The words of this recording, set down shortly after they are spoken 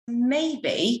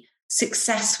maybe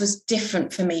success was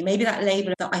different for me. Maybe that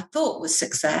label that I thought was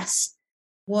success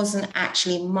wasn't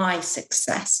actually my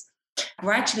success.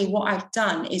 Gradually, what I've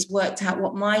done is worked out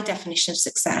what my definition of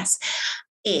success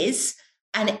is.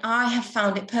 And I have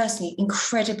found it personally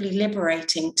incredibly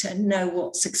liberating to know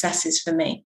what success is for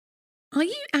me. Are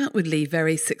you outwardly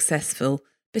very successful,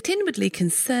 but inwardly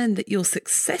concerned that your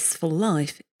successful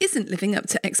life isn't living up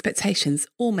to expectations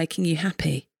or making you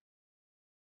happy?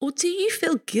 Or do you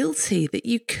feel guilty that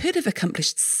you could have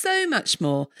accomplished so much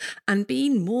more and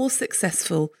been more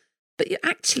successful, but you're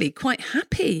actually quite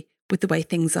happy with the way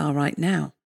things are right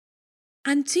now?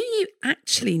 And do you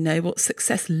actually know what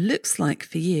success looks like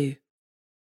for you?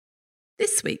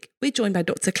 This week, we're joined by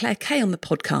Dr. Claire Kay on the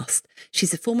podcast.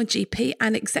 She's a former GP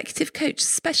and executive coach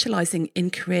specialising in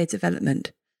career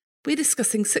development. We're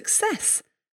discussing success,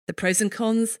 the pros and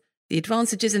cons, the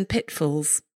advantages and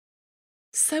pitfalls.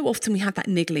 So often we have that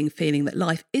niggling feeling that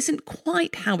life isn't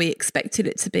quite how we expected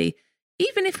it to be,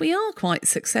 even if we are quite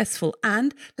successful.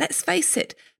 And let's face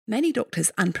it, many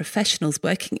doctors and professionals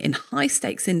working in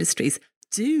high-stakes industries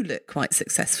do look quite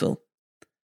successful.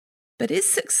 But is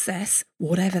success,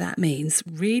 whatever that means,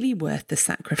 really worth the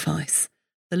sacrifice,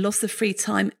 the loss of free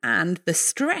time and the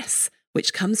stress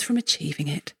which comes from achieving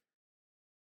it?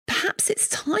 Perhaps it's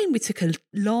time we took a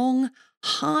long,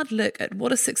 hard look at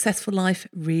what a successful life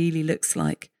really looks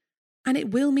like. And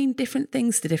it will mean different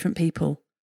things to different people.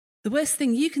 The worst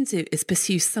thing you can do is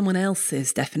pursue someone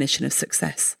else's definition of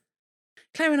success.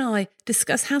 Claire and I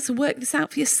discuss how to work this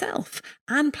out for yourself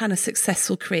and plan a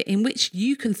successful career in which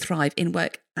you can thrive in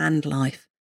work and life.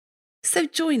 So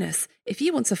join us if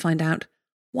you want to find out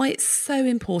why it's so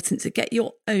important to get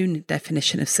your own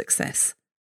definition of success,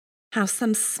 how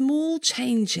some small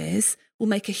changes will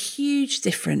make a huge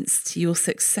difference to your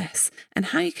success and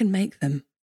how you can make them.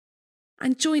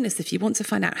 And join us if you want to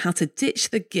find out how to ditch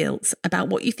the guilt about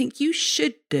what you think you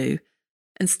should do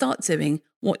and start doing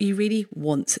what you really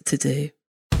want to do.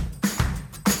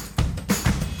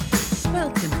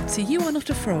 Welcome to You Are Not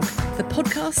a Frog, the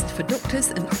podcast for doctors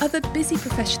and other busy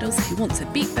professionals who want to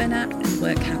beat burnout and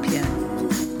work happier.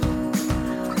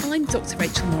 I'm Dr.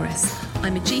 Rachel Morris.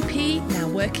 I'm a GP, now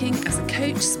working as a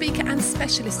coach, speaker and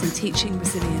specialist in teaching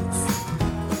resilience.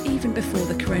 Even before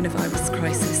the coronavirus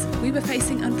crisis, we were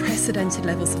facing unprecedented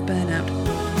levels of burnout.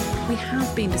 We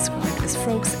have been described as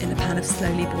frogs in a pan of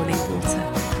slowly boiling water.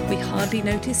 We hardly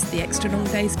notice the extra long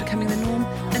days becoming the norm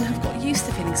and have got used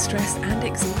to feeling stressed and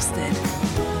exhausted.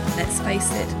 Let's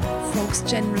face it, frogs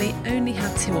generally only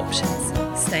have two options: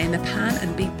 stay in the pan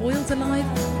and be boiled alive,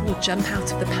 or jump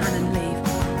out of the pan and leave.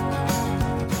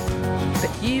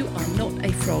 But you are not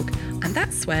a frog, and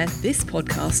that's where this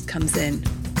podcast comes in.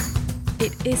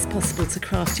 It is possible to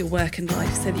craft your work and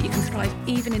life so that you can thrive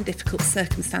even in difficult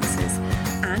circumstances.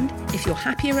 And if you're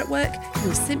happier at work,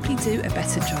 you'll simply do a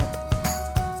better job.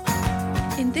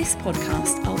 In this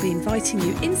podcast, I'll be inviting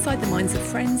you inside the minds of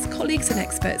friends, colleagues and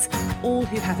experts, all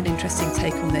who have an interesting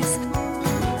take on this,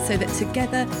 so that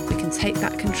together we can take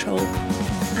back control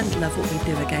and love what we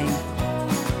do again.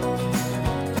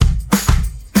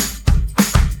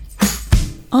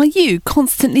 Are you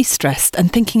constantly stressed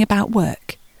and thinking about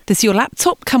work? Does your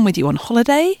laptop come with you on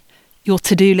holiday? Your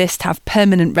to-do list have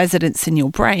permanent residence in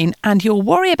your brain, and your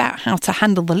worry about how to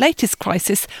handle the latest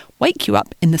crisis wake you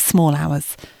up in the small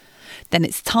hours? Then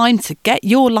it's time to get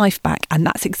your life back, and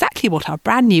that's exactly what our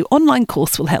brand new online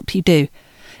course will help you do.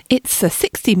 It's a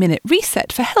 60-minute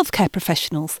reset for healthcare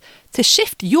professionals to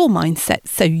shift your mindset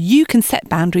so you can set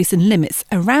boundaries and limits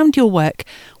around your work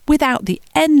without the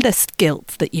endless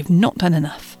guilt that you've not done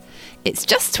enough. It's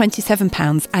just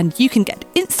 £27 and you can get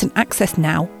instant access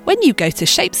now when you go to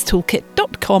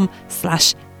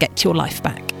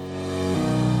shapestoolkit.com/getyourlifeback.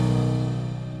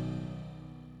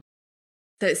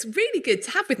 So it's really good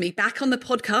to have with me back on the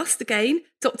podcast again,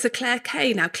 Dr. Claire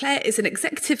Kay. Now, Claire is an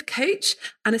executive coach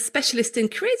and a specialist in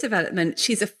career development.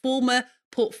 She's a former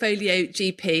portfolio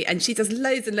GP and she does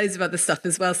loads and loads of other stuff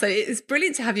as well. So it is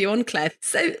brilliant to have you on, Claire.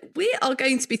 So we are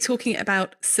going to be talking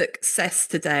about success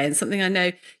today, and something I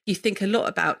know you think a lot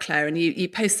about, Claire, and you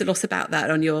post a lot about that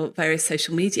on your various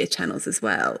social media channels as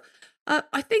well.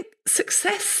 I think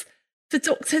success for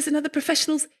doctors and other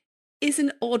professionals is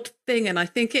an odd thing, and I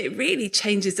think it really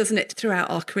changes, doesn't it, throughout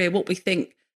our career, what we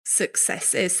think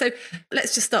success is. So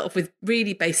let's just start off with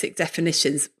really basic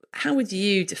definitions. How would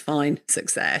you define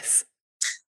success?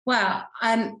 Well,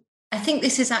 I think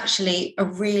this is actually a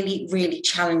really, really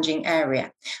challenging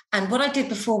area. And what I did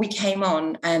before we came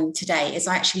on today is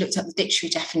I actually looked up the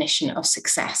dictionary definition of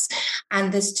success.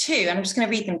 And there's two, and I'm just going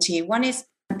to read them to you. One is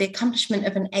the accomplishment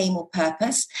of an aim or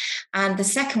purpose. And the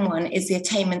second one is the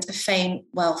attainment of fame,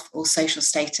 wealth, or social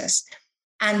status.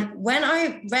 And when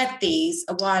I read these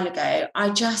a while ago, I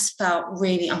just felt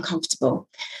really uncomfortable.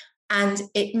 And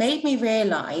it made me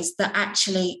realize that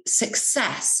actually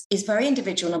success is very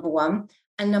individual, number one.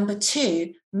 And number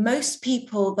two, most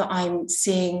people that I'm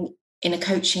seeing in a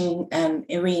coaching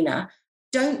arena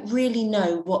don't really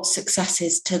know what success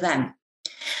is to them.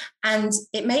 And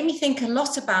it made me think a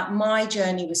lot about my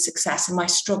journey with success and my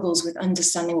struggles with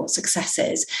understanding what success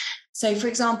is. So, for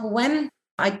example, when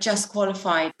I just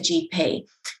qualified a GP,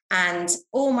 and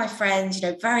all my friends,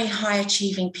 very high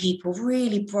achieving people,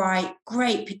 really bright,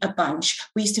 great, a bunch.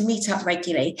 We used to meet up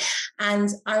regularly. And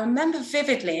I remember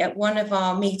vividly at one of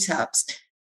our meetups,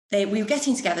 we were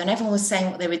getting together and everyone was saying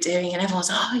what they were doing. And everyone was,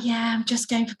 oh, yeah, I'm just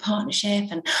going for partnership.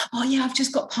 And, oh, yeah, I've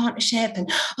just got partnership.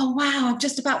 And, oh, wow, I'm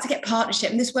just about to get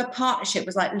partnership. And this word partnership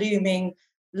was like looming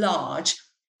large.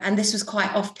 And this was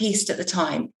quite off-piste at the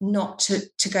time, not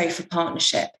to go for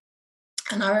partnership.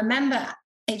 And I remember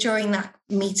during that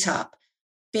meetup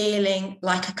feeling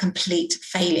like a complete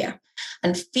failure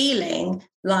and feeling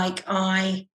like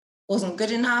I wasn't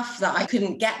good enough, that I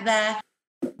couldn't get there.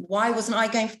 Why wasn't I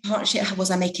going for partnership?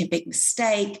 Was I making a big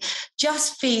mistake?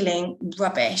 Just feeling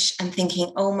rubbish and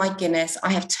thinking, oh my goodness,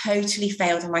 I have totally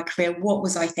failed in my career. What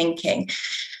was I thinking?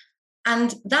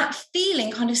 And that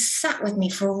feeling kind of sat with me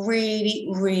for a really,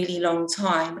 really long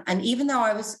time. And even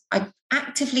though I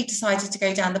actively decided to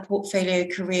go down the portfolio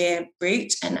career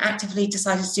route and actively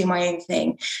decided to do my own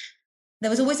thing,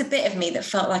 there was always a bit of me that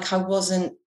felt like I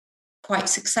wasn't quite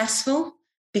successful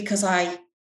because I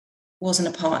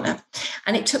wasn't a partner.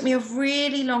 And it took me a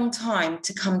really long time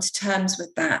to come to terms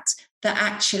with that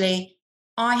actually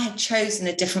I had chosen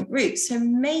a different route. So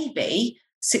maybe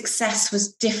success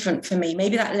was different for me.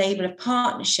 Maybe that label of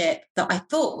partnership that I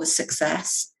thought was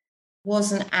success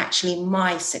wasn't actually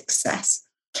my success.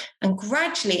 And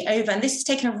gradually and this has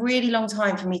taken a really long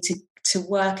time for me to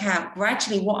work out,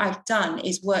 gradually what I've done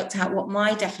is worked out what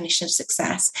my definition of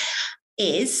success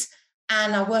is.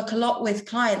 And I work a lot with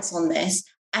clients on this.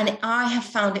 And I have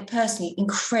found it personally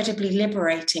incredibly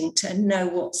liberating to know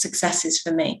what success is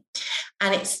for me.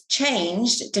 And it's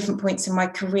changed at different points in my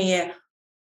career,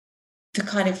 the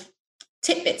kind of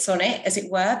tidbits on it, as it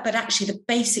were, but actually the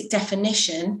basic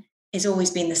definition has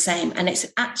always been the same. And it's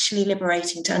actually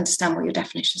liberating to understand what your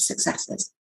definition of success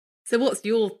is. So what's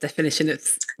your definition of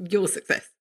your success?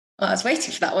 Well, I was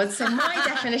waiting for that one. So my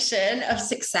definition of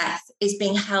success is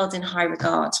being held in high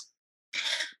regard.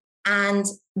 And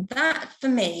that for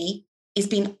me has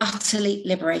been utterly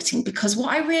liberating, because what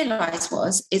I realized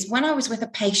is when I was with a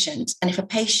patient, and if a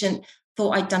patient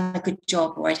thought I'd done a good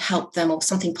job or I'd helped them or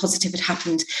something positive had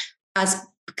happened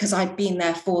because I'd been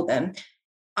there for them,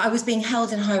 I was being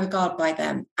held in high regard by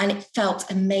them. And it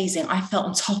felt amazing. I felt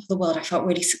on top of the world. I felt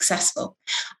really successful.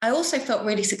 I also felt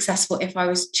really successful if I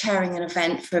was chairing an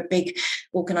event for a big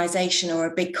organization or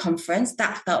a big conference.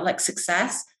 That felt like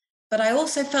success. But I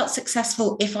also felt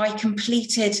successful if I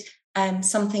completed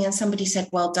something and somebody said,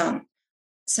 well done.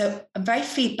 So I'm very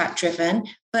feedback driven,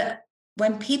 but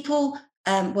when people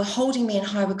were holding me in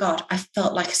high regard, I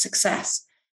felt like a success.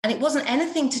 And it wasn't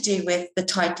anything to do with the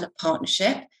title of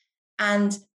partnership.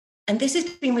 And this has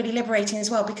been really liberating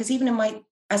as well, because even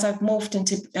as I've morphed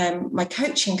into my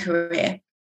coaching career,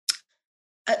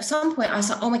 at some point I was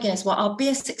like, oh my goodness, well, I'll be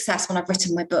a success when I've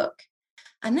written my book.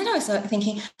 And then I was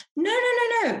thinking, no.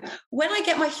 When I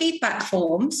get my feedback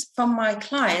forms from my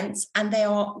clients and they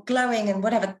are glowing and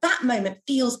whatever, that moment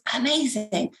feels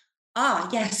amazing.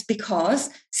 Yes, because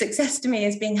success to me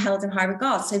is being held in high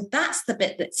regard. So that's the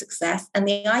bit that's success. And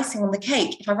the icing on the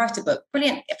cake, if I write a book,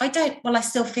 brilliant. If I don't, well, I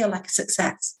still feel like a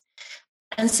success.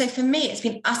 And so for me, it's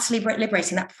been utterly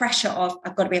liberating. That pressure of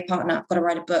I've got to be a partner, I've got to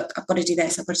write a book, I've got to do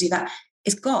this, I've got to do that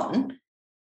is gone.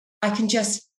 I can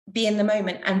just be in the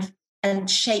moment and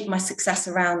shape my success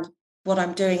around what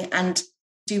I'm doing and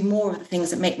do more of the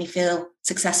things that make me feel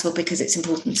successful because it's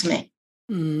important to me.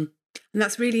 And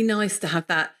that's really nice to have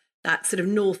that sort of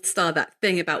North Star, that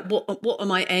thing about what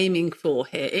am I aiming for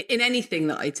here? In anything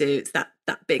that I do, it's that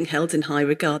being held in high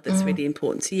regard that's really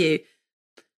important to you.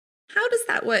 How does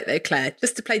that work though, Claire?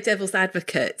 Just to play devil's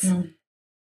advocate,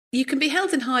 you can be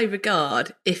held in high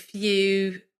regard if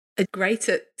you are great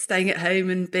at staying at home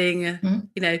and being,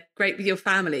 great with your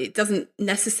family. It doesn't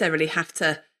necessarily have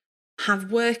to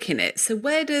have work in it. So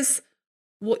where does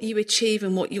what you achieve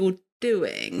and what you're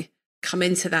doing come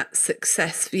into that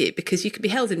success for you? Because you can be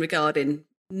held in regard in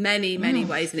many, many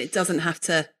ways, and it doesn't have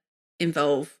to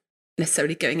involve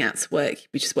necessarily going out to work.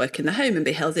 You just work in the home and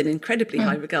be held in incredibly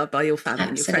high regard by your family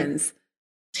and your friends.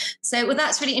 So, well,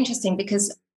 that's really interesting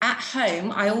because At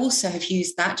home, I also have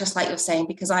used that, just like you're saying,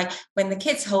 because when the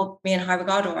kids hold me in high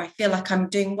regard, or I feel like I'm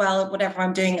doing well at whatever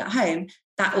I'm doing at home,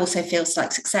 that also feels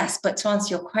like success. But to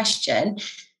answer your question,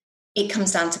 it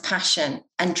comes down to passion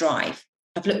and drive.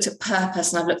 I've looked at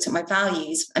purpose and I've looked at my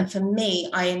values. And for me,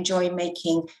 I enjoy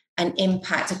making an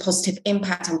impact, a positive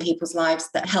impact on people's lives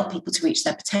that help people to reach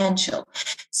their potential.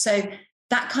 So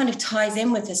that kind of ties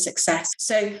in with the success.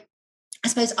 So I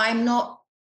suppose I'm not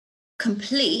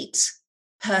complete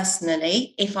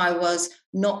personally if I was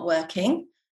not working.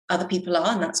 Other people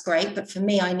are, and that's great. But for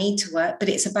me, I need to work. But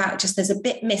it's about just there's a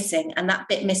bit missing. And that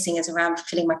bit missing is around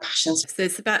fulfilling my passions. So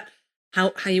it's about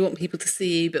how you want people to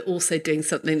see you, but also doing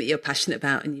something that you're passionate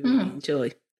about and you really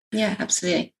enjoy. Yeah,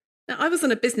 absolutely. Now, I was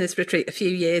on a business retreat a few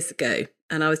years ago,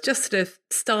 and I was just sort of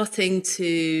starting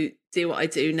to do what I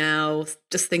do now,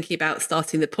 just thinking about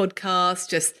starting the podcast,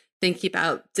 just thinking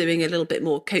about doing a little bit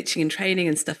more coaching and training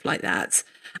and stuff like that.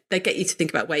 They get you to think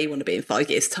about where you want to be in 5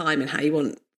 years' time and how you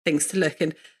want things to look.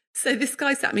 And so this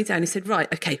guy sat me down and he said,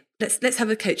 right, okay, let's have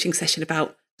a coaching session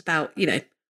about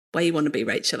where you want to be,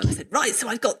 Rachel. And I said, right, so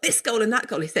I've got this goal and that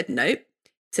goal. He said, no. He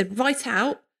said, write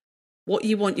out what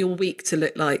you want your week to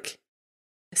look like.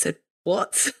 I said,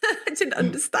 what? I didn't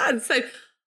understand. So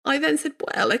I then said,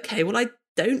 well, okay, I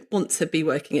don't want to be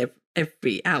working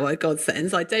every hour God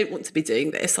sends. I don't want to be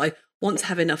doing this. I want to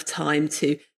have enough time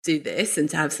to do this and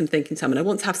to have some thinking time. And I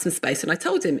want to have some space. And I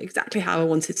told him exactly how I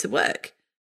wanted to work.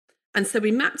 And so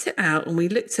we mapped it out and we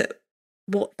looked at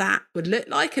what that would look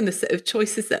like and the sort of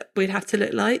choices that we'd have to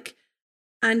look like.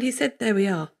 And he said, there we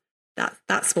are.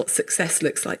 That's what success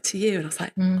looks like to you. And I was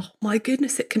like, oh my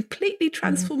goodness, it completely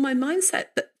transformed my mindset.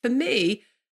 That for me,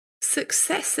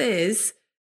 success is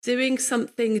doing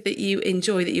something that you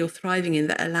enjoy, that you're thriving in,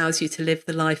 that allows you to live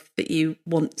the life that you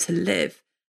want to live.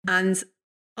 And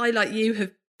I, like you,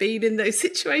 have been in those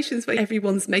situations where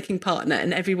everyone's making partner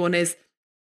and everyone is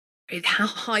in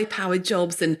high-powered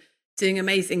jobs and doing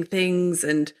amazing things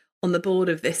and on the board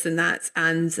of this and that,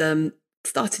 and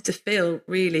started to feel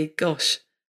really, gosh,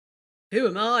 who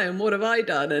am I and what have I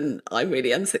done? And I'm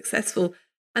really unsuccessful.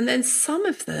 And then some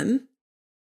of them,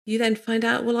 you then find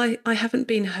out, well, I haven't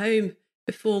been home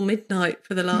before midnight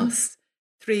for the last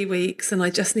 3 weeks and I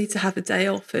just need to have a day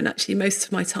off. And actually most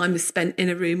of my time is spent in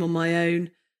a room on my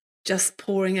own, just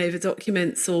poring over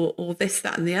documents or this,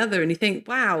 that and the other. And you think,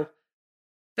 wow,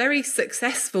 very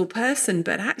successful person,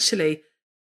 but actually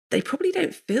they probably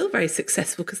don't feel very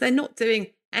successful because they're not doing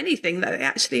anything that they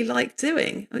actually like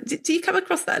doing. Do you come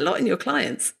across that a lot in your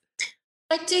clients?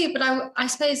 I do, but I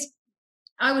suppose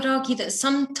I would argue that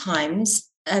sometimes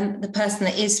the person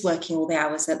that is working all the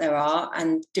hours that there are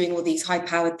and doing all these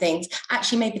high-powered things,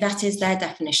 actually maybe that is their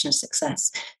definition of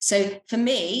success. So for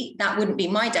me, that wouldn't be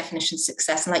my definition of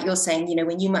success. And like you're saying,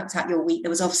 when you mapped out your week, there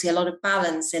was obviously a lot of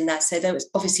balance in there. So there was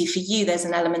obviously for you, there's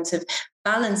an element of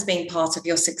balance being part of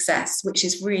your success, which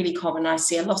is really common. I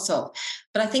see a lot of.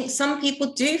 But I think some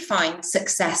people do find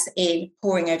success in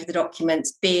poring over the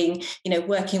documents, being,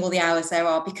 working all the hours there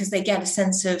are, because they get a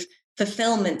sense of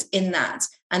fulfillment in that.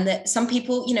 And that some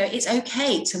people, it's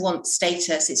okay to want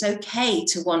status. It's okay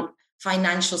to want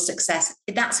financial success.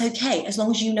 That's okay, as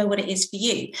long as you know what it is for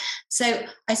you. So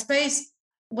I suppose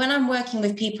when I'm working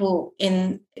with people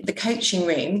in the coaching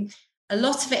room, a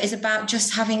lot of it is about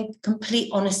just having complete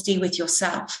honesty with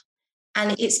yourself.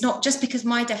 And it's not just because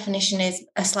my definition is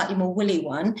a slightly more woolly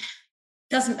one,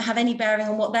 doesn't have any bearing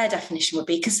on what their definition would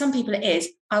be. Because some people it is,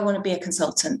 I want to be a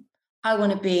consultant. I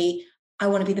want to be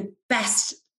the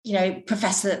best,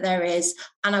 professor that there is,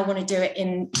 and I want to do it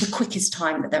in the quickest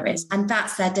time that there is. And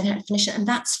that's their definition, and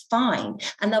that's fine.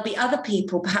 And there'll be other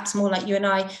people, perhaps more like you and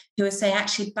I, who are saying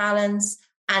actually balance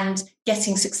and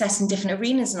getting success in different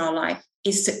arenas in our life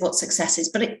is what success is.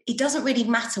 But it doesn't really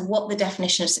matter what the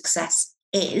definition of success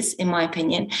is, in my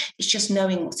opinion. It's just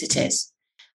knowing what it is.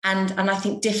 And I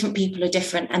think different people are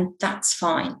different, and that's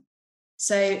fine.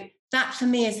 So that for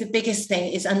me is the biggest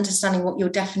thing, is understanding what your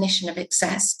definition of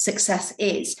success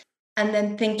is, and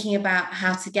then thinking about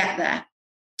how to get there.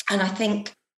 And I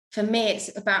think for me,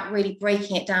 it's about really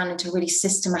breaking it down into a really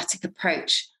systematic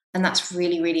approach. And that's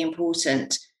really, really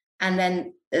important. And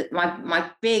then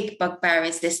my big bugbear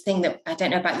is this thing that I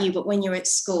don't know about you, but when you're at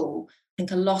school, I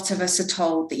think a lot of us are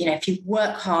told that, if you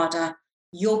work harder,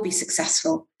 you'll be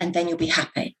successful and then you'll be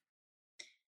happy.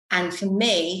 And for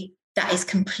me, that is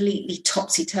completely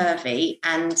topsy-turvy.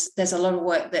 And there's a lot of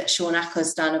work that Shawn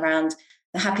Achor's done around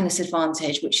the happiness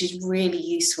advantage, which is really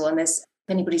useful. And if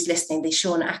anybody's listening, the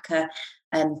Shawn Achor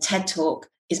TED Talk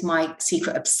is my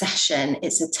secret obsession.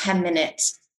 It's a 10-minute,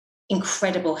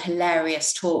 incredible,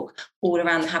 hilarious talk all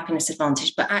around the happiness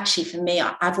advantage. But actually, for me,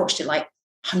 I've watched it like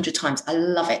 100 times. I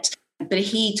love it. But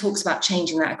he talks about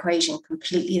changing that equation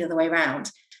completely the other way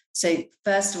around. So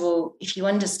first of all, if you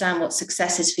understand what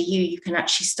success is for you, you can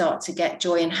actually start to get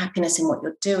joy and happiness in what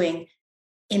you're doing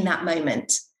in that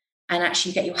moment, and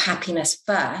actually get your happiness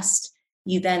first.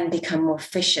 You then become more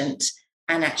efficient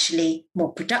and actually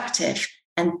more productive.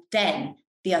 And then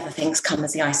the other things come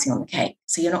as the icing on the cake.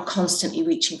 So you're not constantly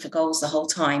reaching for goals the whole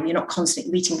time. You're not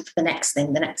constantly reaching for the next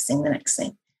thing, the next thing, the next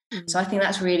thing. Mm-hmm. So I think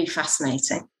that's really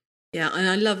fascinating. Yeah, and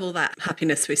I love all that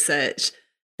happiness research,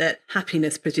 that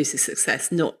happiness produces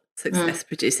success, not success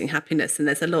producing happiness. And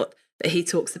there's a lot that he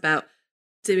talks about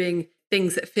doing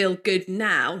things that feel good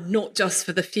now, not just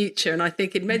for the future. And I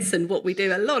think in medicine, what we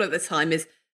do a lot of the time is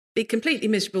be completely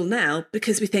miserable now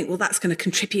because we think, well, that's going to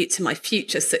contribute to my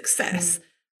future success.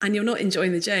 And you're not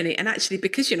enjoying the journey. And actually,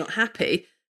 because you're not happy,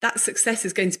 that success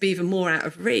is going to be even more out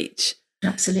of reach.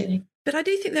 Absolutely. But I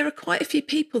do think there are quite a few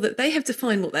people that they have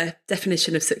defined what their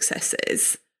definition of success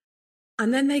is.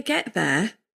 And then they get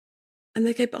there and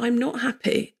they go, but I'm not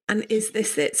happy. And is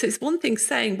this it? So it's one thing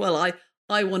saying, well,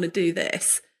 I want to do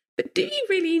this. But do you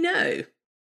really know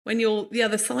when you're the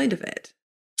other side of it?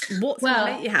 What's going to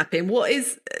make you happy? And what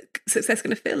is success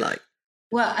going to feel like?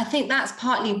 Well, I think that's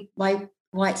partly why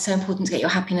it's so important to get your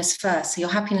happiness first. So your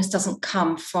happiness doesn't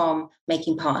come from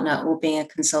making partner or being a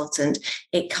consultant.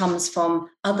 It comes from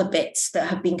other bits that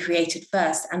have been created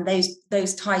first. And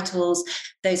those titles,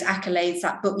 those accolades,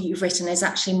 that book that you've written is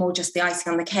actually more just the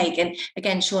icing on the cake. And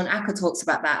again, Shawn Achor talks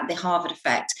about that, the Harvard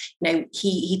effect. You know,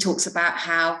 he talks about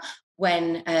how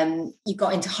when you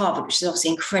got into Harvard, which is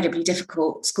obviously an incredibly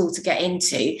difficult school to get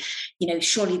into, you know,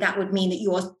 surely that would mean that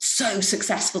you are so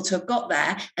successful to have got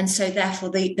there. And so therefore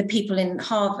the people in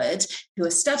Harvard who are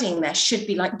studying there should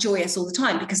be like joyous all the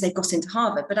time because they've got into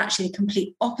Harvard. But actually the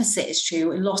complete opposite is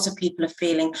true. A lot of people are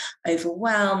feeling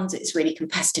overwhelmed. It's a really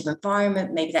competitive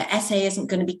environment. Maybe their essay isn't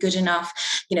going to be good enough,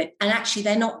 you know, and actually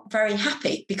they're not very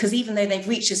happy because even though they've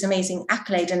reached this amazing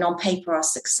accolade and on paper are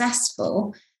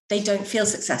successful, they don't feel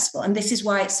successful. And this is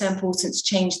why it's so important to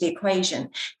change the equation.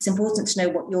 It's important to know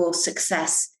what your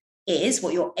success is,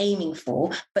 what you're aiming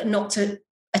for, but not to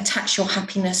attach your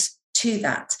happiness to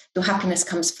that. Your happiness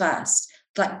comes first,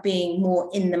 like being more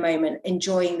in the moment,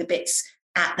 enjoying the bits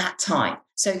at that time.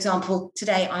 So, example,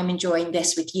 today I'm enjoying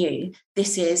this with you.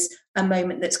 This is a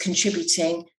moment that's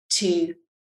contributing to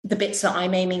the bits that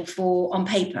I'm aiming for on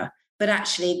paper. But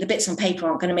actually, the bits on paper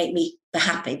aren't going to make me the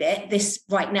happy bit. This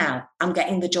right now, I'm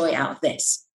getting the joy out of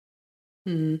this.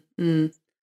 Mm-hmm.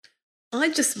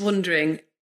 I'm just wondering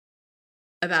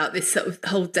about this sort of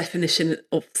whole definition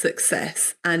of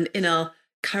success, and in our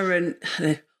current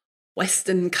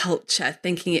Western culture,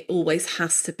 thinking it always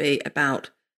has to be about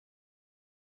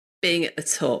being at the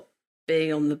top,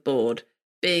 being on the board,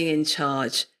 being in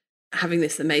charge, having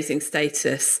this amazing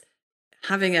status,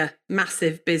 having a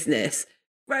massive business,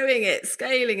 growing it,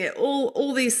 scaling it,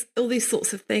 all these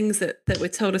sorts of things that we're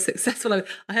told are successful.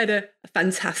 I heard a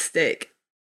fantastic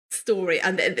story,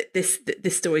 and this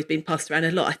story's been passed around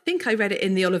a lot. I think I read it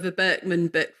in the Oliver Burkeman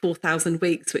book 4,000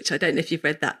 Weeks, which I don't know if you've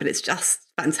read that, but it's just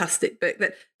a fantastic book.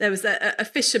 That there was a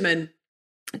fisherman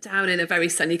down in a very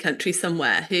sunny country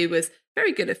somewhere who was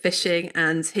very good at fishing,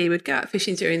 and he would go out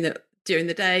fishing during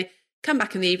the day, come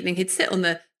back in the evening, he'd sit on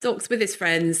the docks with his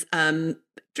friends,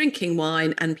 drinking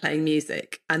wine and playing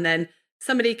music. And then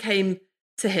somebody came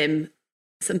to him,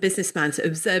 some businessman, who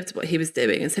observed what he was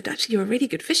doing and said, actually, you're a really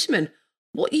good fisherman.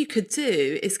 What you could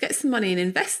do is get some money and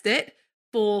invest it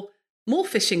for more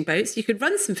fishing boats. You could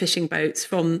run some fishing boats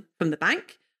from the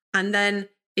bank, and then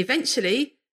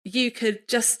eventually you could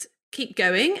just keep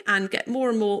going and get more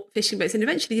and more fishing boats, and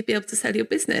eventually you'd be able to sell your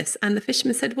business. And the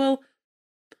fisherman said, well,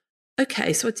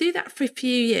 okay, so I do that for a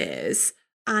few years,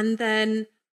 and then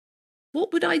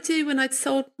what would I do when I'd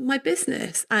sold my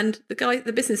business? And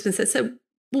the businessman said, so,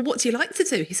 well, what do you like to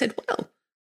do? He said, well,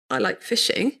 I like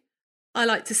fishing. I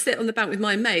like to sit on the bank with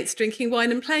my mates, drinking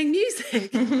wine and playing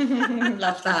music.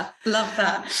 Love that.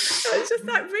 It's just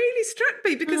that really struck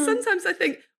me, because sometimes I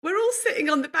think we're all sitting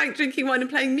on the bank drinking wine and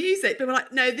playing music, but we're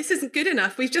like, no, this isn't good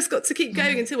enough. We've just got to keep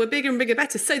going until we're bigger and bigger,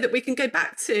 better, so that we can go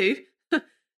back to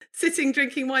sitting,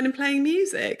 drinking wine and playing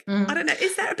music. I don't know.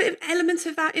 Is there a bit of element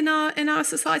of that in our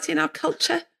society, in our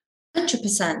culture?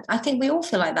 100%. I think we all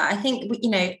feel like that. I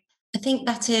think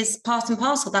that is part and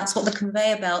parcel. That's what the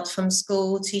conveyor belt from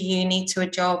school to uni to a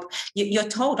job. You're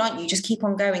told, aren't you? Just keep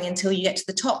on going until you get to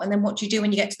the top. And then what do you do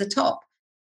when you get to the top?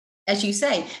 As you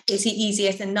say, it's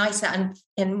easier and nicer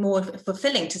and more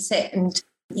fulfilling to sit and,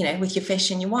 with your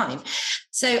fish and your wine.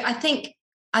 So I think,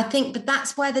 but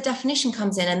that's where the definition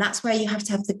comes in. And that's where you have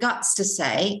to have the guts to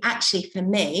say, actually, for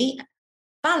me,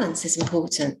 balance is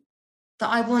important. that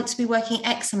I want to be working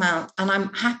X amount and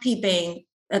I'm happy being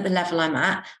at the level I'm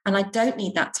at, and I don't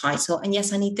need that title. And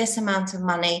yes, I need this amount of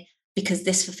money because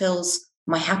this fulfills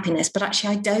my happiness, but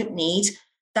actually I don't need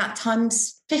that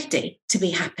times 50 to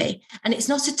be happy. And it's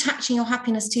not attaching your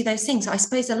happiness to those things. I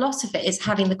suppose a lot of it is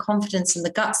having the confidence and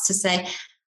the guts to say,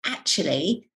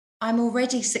 actually, I'm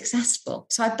already successful.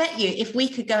 So I bet you if we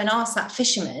could go and ask that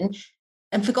fisherman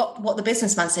and forgot what the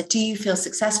businessman said, do you feel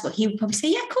successful? He would probably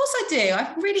say, yeah, of course I do.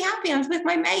 I'm really happy. I'm with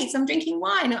my mates. I'm drinking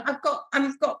wine. I've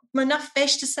got enough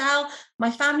fish to sell.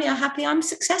 My family are happy. I'm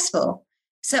successful.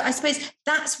 So I suppose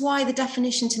that's why the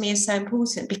definition to me is so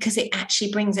important, because it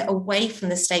actually brings it away from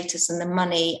the status and the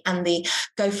money and the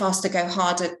go faster, go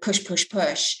harder, push, push,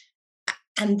 push,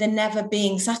 and the never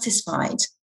being satisfied.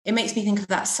 It makes me think of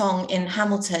that song in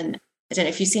Hamilton. I don't know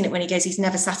if you've seen it when he goes, he's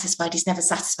never satisfied, he's never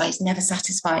satisfied, he's never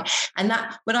satisfied. And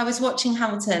that, when I was watching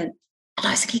Hamilton, and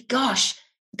I was thinking, gosh,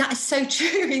 that is so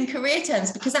true in career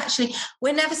terms, because actually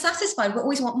we're never satisfied. We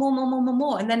always want more, more, more, more,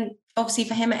 more. And then obviously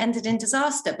for him, it ended in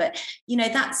disaster. But,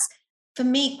 that's for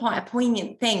me quite a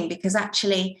poignant thing, because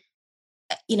actually,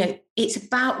 it's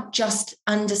about just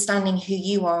understanding who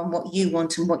you are and what you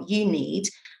want and what you need.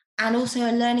 And also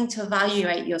learning to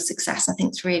evaluate your success, I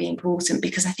think, is really important,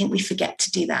 because I think we forget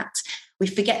to do that. We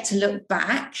forget to look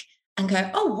back and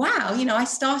go, oh, wow, I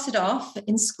started off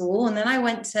in school and then I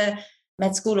went to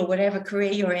med school or whatever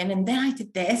career you're in, and then I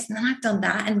did this and then I've done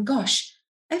that. And gosh,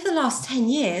 over the last 10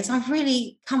 years, I've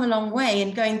really come a long way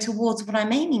in going towards what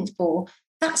I'm aiming for.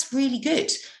 That's really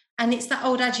good. And it's that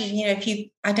old adage,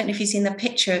 I don't know if you've seen the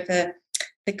picture of the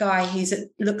guy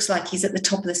looks like he's at the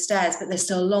top of the stairs, but there's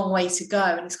still a long way to go,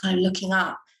 and he's kind of looking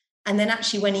up. And then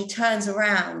actually when he turns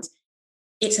around,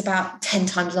 it's about 10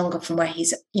 times longer from where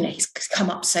he's come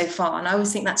up so far. And I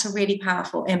always think that's a really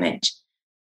powerful image.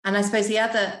 And I suppose the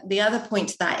other point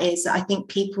to that is that I think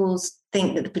people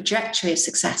think that the trajectory of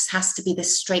success has to be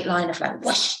this straight line of like,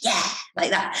 whoosh, yeah,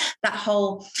 like that that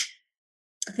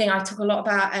thing I talk a lot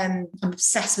about. I'm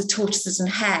obsessed with tortoises and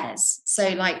hares. So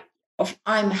like,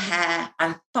 I'm a hare,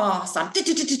 I'm fast, and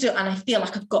I feel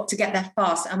like I've got to get there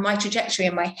fast. And my trajectory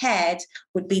in my head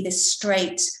would be this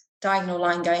straight diagonal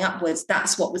line going upwards.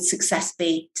 That's what would success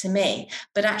be to me.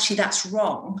 But actually that's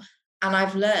wrong. And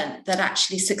I've learned that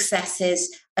actually success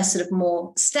is a sort of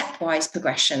more stepwise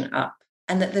progression up,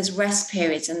 and that there's rest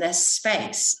periods and there's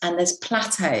space and there's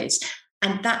plateaus.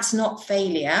 And that's not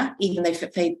failure, even though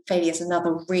failure is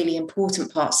another really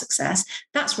important part of success.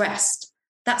 That's rest.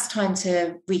 That's time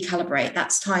to recalibrate.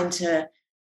 That's time to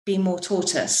be more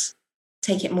tortoise,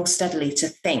 take it more steadily, to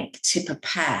think, to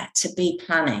prepare, to be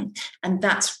planning. And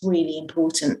that's really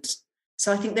important.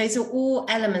 So I think those are all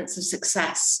elements of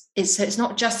success. It's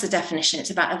not just the definition. It's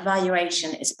about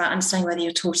evaluation. It's about understanding whether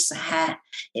you're tortoise or hare.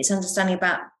 It's understanding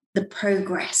about the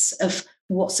progress of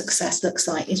what success looks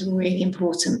like is really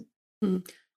important. Do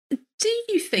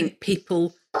you think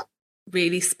people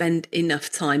really spend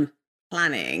enough time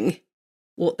planning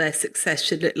what their success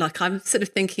should look like? I'm sort of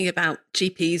thinking about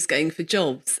GPs going for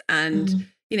jobs, and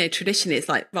traditionally it's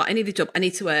like, right, I need a job, I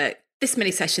need to work this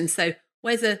many sessions, so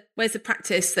where's a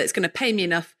practice that's going to pay me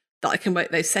enough that I can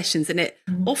work those sessions? And it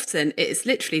often it's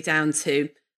literally down to,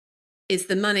 is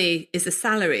the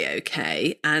salary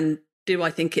okay, and do I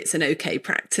think it's an okay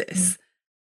practice,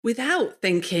 without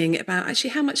thinking about actually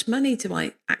how much money do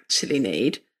I actually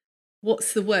need.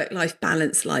 What's the work-life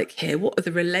balance like here? What are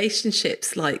the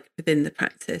relationships like within the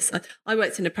practice? I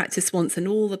worked in a practice once, and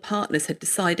all the partners had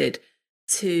decided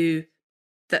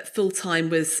that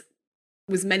full-time was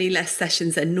many less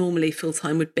sessions than normally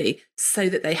full-time would be, so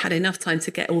that they had enough time to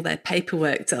get all their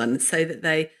paperwork done, so that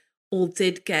they all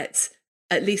did get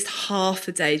at least half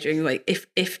a day during the week,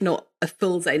 if not a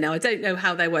full day. Now, I don't know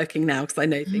how they're working now, because I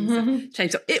know things have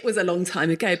changed. It was a long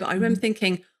time ago, but I remember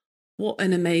thinking, what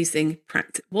an amazing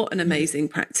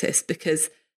practice, because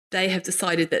they have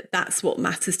decided that that's what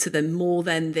matters to them more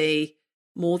than the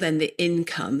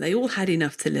income. They all had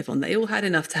enough to live on. They all had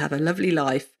enough to have a lovely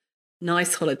life,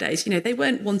 nice holidays. They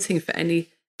weren't wanting for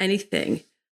anything.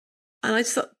 And I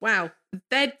just thought, wow,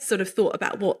 they'd sort of thought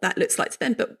about what that looks like to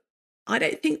them. But I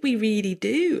don't think we really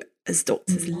do, as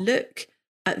doctors, look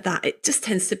at that. It just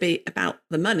tends to be about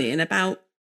the money and about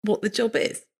what the job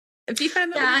is. Have you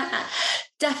found that? Yeah,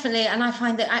 definitely. And I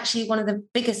find that actually one of the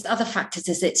biggest other factors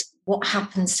is it's what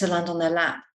happens to land on their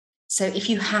lap. So if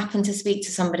you happen to speak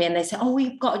to somebody and they say, oh,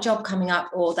 we've got a job coming up,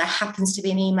 or there happens to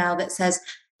be an email that says,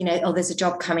 oh, there's a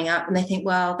job coming up, and they think,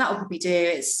 well, that'll probably do.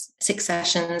 It's 6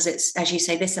 sessions. It's, as you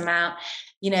say, this amount,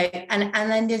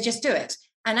 and then they just do it.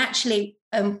 And actually,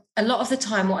 a lot of the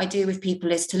time what I do with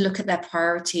people is to look at their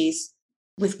priorities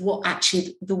with what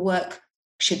actually the work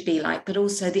should be like, but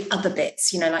also the other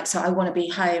bits, like, so I want to be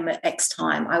home at X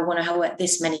time. I want to work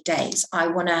this many days. I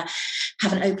want to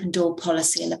have an open door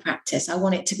policy in the practice. I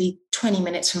want it to be 20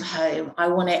 minutes from home. I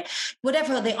want it,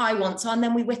 whatever the I want. So, and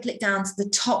then we whittle it down to the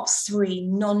top 3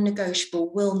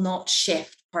 non-negotiable, will not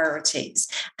shift priorities.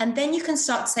 And then you can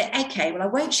start to say, okay, well, I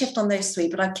won't shift on those 3,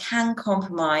 but I can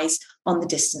compromise on the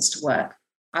distance to work.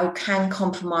 I can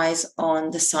compromise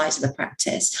on the size of the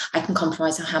practice. I can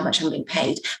compromise on how much I'm being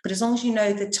paid. But as long as you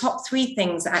know the top 3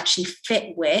 things that actually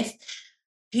fit with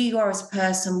who you are as a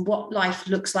person, what life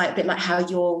looks like, a bit like how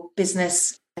your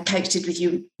business coach did with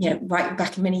you, right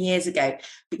back many years ago.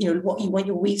 But what you want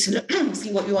your week to look,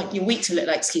 what you want your week to look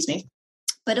like,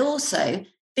 But also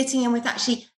fitting in with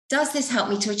actually, does this help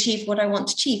me to achieve what I want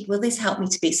to achieve? Will this help me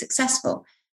to be successful?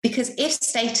 Because if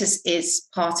status is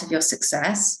part of your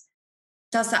success,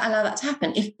 does that allow that to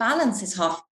happen? If balance is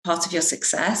half part of your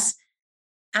success,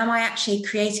 am I actually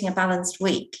creating a balanced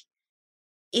week?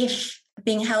 If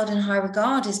being held in high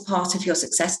regard is part of your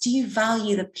success, do you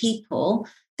value the people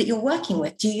that you're working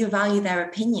with? Do you value their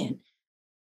opinion?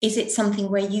 Is it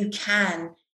something where you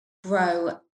can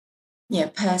grow,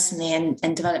 personally and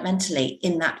developmentally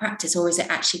in that practice? Or is it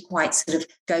actually quite sort of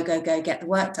go, get the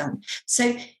work done?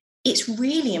 So it's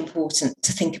really important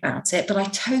to think about it. But I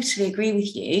totally agree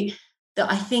with you that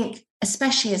I think,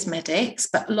 especially as medics,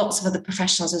 but lots of other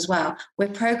professionals as well, we're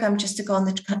programmed just to go on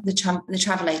the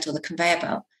travelator or the conveyor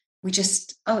belt. We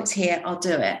just, it's here, I'll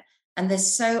do it. And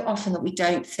there's so often that we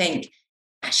don't think,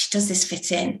 actually, does this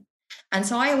fit in? And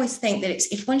so I always think that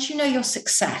if once you know your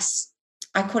success,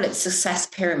 I call it the success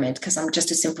pyramid because I'm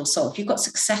just a simple soul. If you've got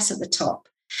success at the top,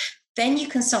 then you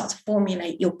can start to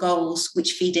formulate your goals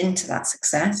which feed into that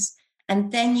success.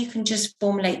 And then you can just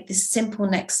formulate this simple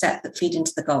next step that feed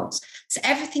into the goals. So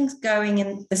everything's going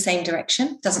in the same direction.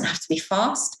 It doesn't have to be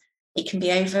fast. It can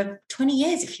be over 20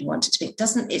 years if you want it to be.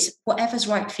 It's whatever's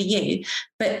right for you.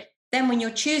 But then when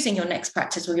you're choosing your next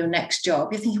practice or your next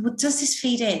job, you're thinking, well, does this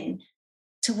feed in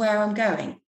to where I'm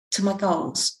going, to my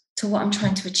goals, to what I'm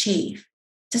trying to achieve?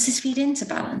 Does this feed into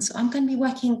balance? I'm going to be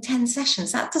working 10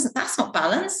 sessions. That's not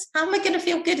balance. How am I going to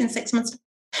feel good in 6 months'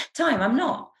 time? I'm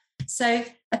not. So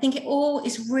I think it all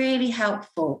is really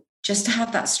helpful just to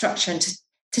have that structure and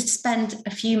to spend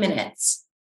a few minutes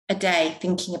a day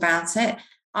thinking about it.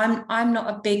 I'm not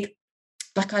a big,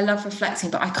 I love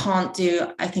reflecting, but I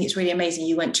think it's really amazing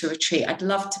you went to a retreat. I'd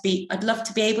love to be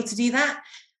able to do that.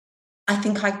 I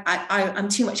think I'm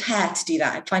too much hair to do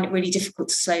that. I find it really difficult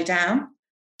to slow down.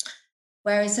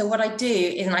 Whereas, so what I do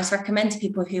is, and I recommend to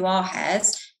people who are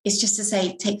hairs, is just to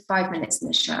say, take 5 minutes in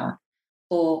the shower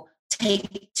or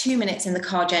take 2 minutes in the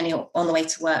car journey on the way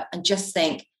to work and just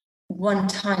think one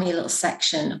tiny little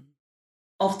section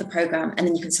of the program, and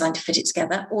then you can start to fit it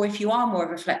together. Or if you are more of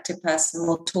a reflective person,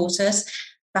 more tortoise,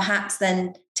 perhaps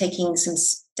then taking some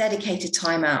dedicated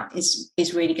time out is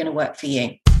really going to work for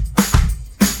you.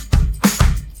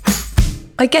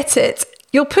 I get it.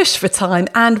 You're pushed for time,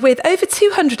 and with over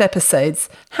 200 episodes,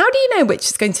 how do you know which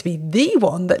is going to be the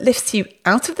one that lifts you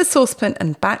out of the saucepan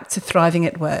and back to thriving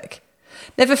at work?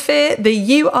 Never fear, the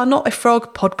You Are Not a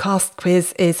Frog podcast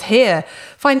quiz is here.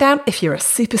 Find out if you're a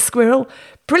super squirrel,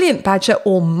 brilliant badger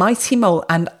or mighty mole,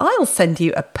 and I'll send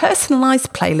you a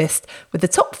personalised playlist with the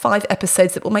top 5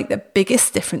 episodes that will make the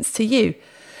biggest difference to you.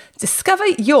 Discover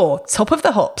your top of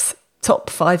the hops, top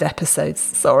 5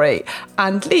 episodes,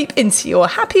 and leap into your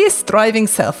happiest, thriving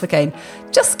self again.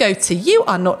 Just go to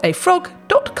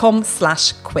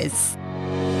youarenotafrog.com/quiz.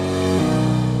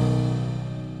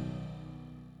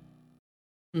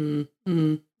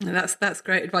 That's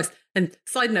great advice. And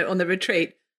side note on the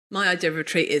retreat, my idea of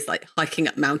retreat is like hiking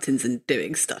up mountains and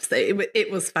doing stuff. So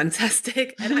it was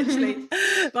fantastic. And actually,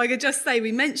 I could just say,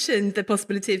 we mentioned the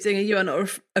possibility of doing a You Are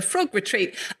Not a Frog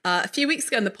retreat a few weeks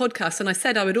ago on the podcast. And I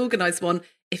said I would organise one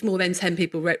if more than 10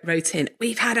 people wrote in.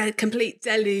 We've had a complete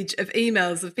deluge of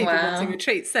emails of people wanting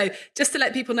retreats. So just to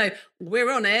let people know,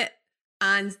 we're on it.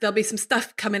 And there'll be some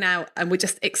stuff coming out and we're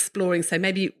just exploring. So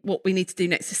maybe what we need to do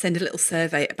next is send a little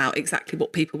survey about exactly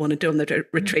what people want to do on the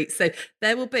retreat. So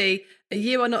there will be a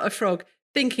You Are Not a Frog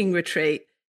thinking retreat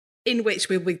in which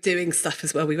we'll be doing stuff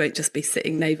as well. We won't just be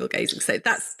sitting navel gazing. So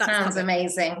that's sounds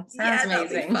amazing.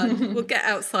 Amazing. Fun. We'll get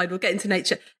outside. We'll get into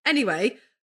nature. Anyway,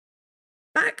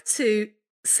 back to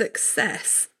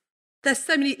success. There's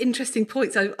so many interesting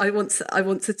points I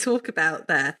want to talk about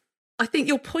there. I think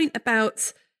your point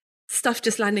about stuff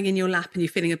just landing in your lap and you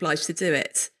feeling obliged to do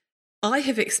it. I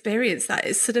have experienced that.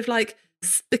 It's sort of like,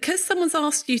 because someone's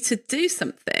asked you to do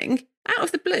something out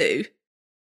of the blue,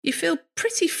 you feel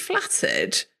pretty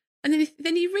flattered. And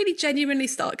then you really genuinely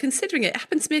start considering it. It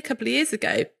happened to me a couple of years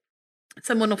ago.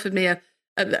 Someone offered me a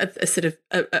a sort of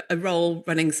a role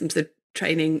running some sort of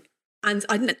training. And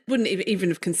I wouldn't even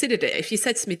have considered it. If you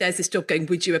said to me, there's this job going,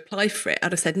 would you apply for it?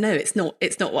 I'd have said, no, it's not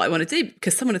what I want to do,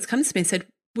 because someone has come to me and said,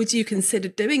 would you consider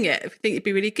doing it? I think it'd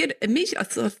be really good. Immediately I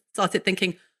sort of started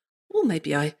thinking, oh,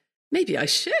 maybe I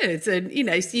should.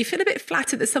 And, so you feel a bit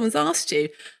flattered that someone's asked you.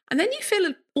 And then you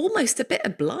feel almost a bit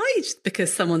obliged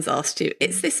because someone's asked you.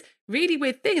 It's this really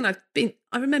weird thing. And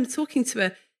I remember talking to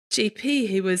a GP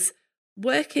who was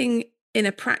working in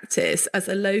a practice as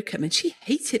a locum, and she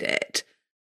hated it.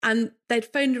 And they'd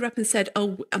phoned her up and said,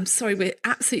 oh, I'm sorry, we're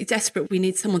absolutely desperate. We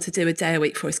need someone to do a day a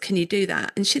week for us. Can you do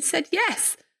that? And she'd said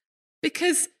yes,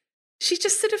 because she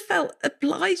just sort of felt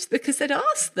obliged because they'd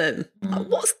asked them.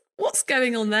 What's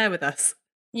going on there with us?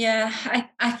 Yeah,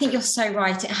 I think you're so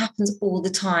right. It happens all the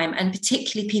time. And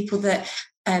particularly people that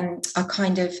are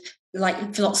kind of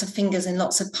like lots of fingers and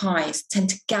lots of pies tend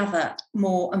to gather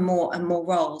more and more and more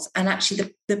roles. And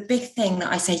actually the big thing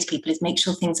that I say to people is make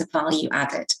sure things are value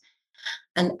added.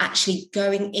 And actually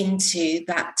going into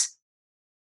that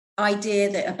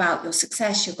idea that about your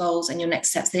success, your goals, and your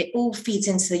next steps, that it all feeds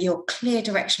into your clear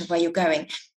direction of where you're going.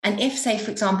 And if, say,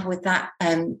 for example, with that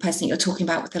person you're talking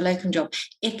about with the locum job,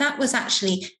 if that was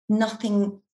actually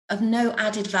nothing of no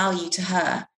added value to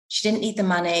her, she didn't need the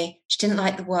money, she didn't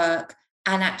like the work,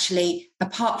 and actually,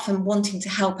 apart from wanting to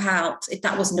help out, if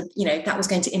that wasn't, if that was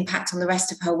going to impact on the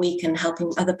rest of her week and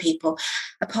helping other people,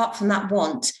 apart from that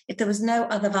want, if there was no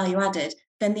other value added,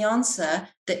 then the answer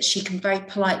that she can very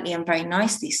politely and very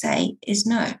nicely say is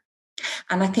no.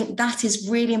 And I think that is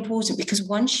really important, because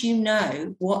once you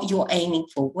know what you're aiming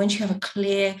for, once you have a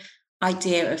clear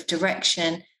idea of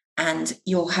direction, and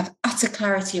you'll have utter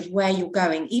clarity of where you're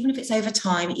going, even if it's over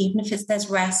time, even if there's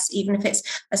rest, even if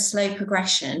it's a slow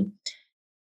progression,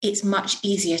 it's much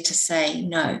easier to say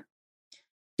no,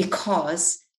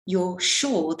 because you're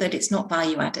sure that it's not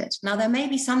value added. Now, there may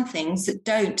be some things that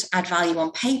don't add value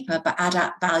on paper, but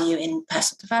add value in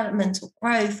personal development or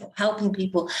growth or helping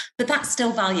people, but that's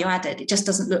still value added. It just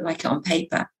doesn't look like it on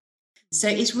paper. So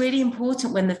it's really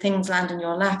important when the things land in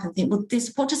your lap and think, well,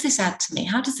 what does this add to me?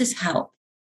 How does this help?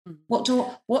 What do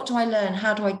I learn?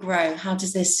 How do I grow? How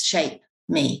does this shape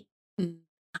me?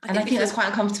 And I think that's quite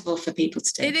uncomfortable for people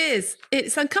to do. It is.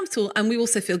 It's uncomfortable. And we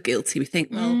also feel guilty. We think,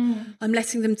 well, I'm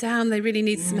letting them down. They really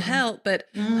need some help. But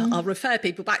I'll refer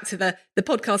people back to the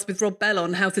podcast with Rob Bell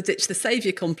on how to ditch the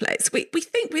saviour complex. We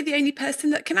think we're the only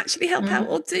person that can actually help out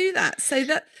or do that. So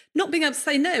that not being able to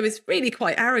say no is really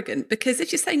quite arrogant, because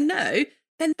if you say no,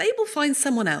 then they will find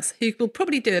someone else who will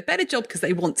probably do a better job because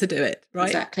they want to do it, right?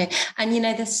 Exactly. And,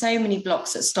 there's so many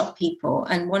blocks that stop people.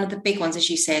 And one of the big ones, as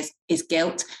you say, is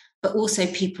guilt. But also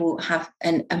people have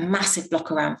a massive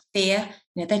block around fear.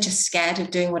 They're just scared of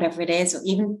doing whatever it is, or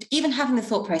even having the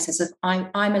thought process of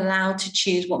I'm allowed to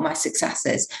choose what my success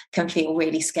is can feel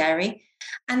really scary.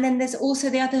 And then there's also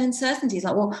the other uncertainties,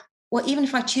 like, well, even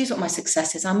if I choose what my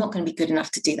success is, I'm not going to be good enough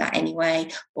to do that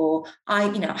anyway. Or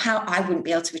how I wouldn't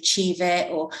be able to achieve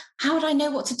it, or how would I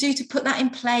know what to do to put that in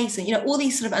place? And, all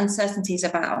these sort of uncertainties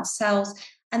about ourselves.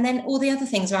 And then all the other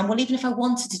things around, well, even if I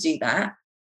wanted to do that,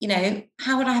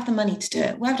 how would I have the money to do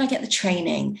it? Where would I get the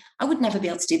training? I would never be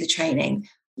able to do the training.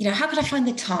 How could I find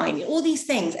the time? All these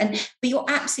things. But you're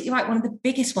absolutely right. One of the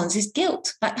biggest ones is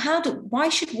guilt. Like, why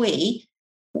should we,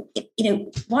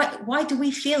 why do we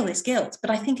feel this guilt?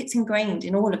 But I think it's ingrained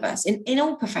in all of us, in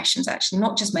all professions, actually,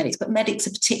 not just medics, but medics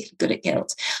are particularly good at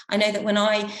guilt. I know that when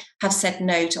I have said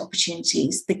no to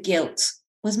opportunities, the guilt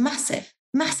was massive,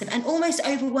 and almost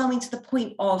overwhelming, to the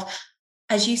point of,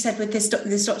 as you said with this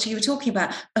doctor you were talking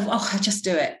about, of, I'll just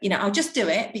do it. I'll just do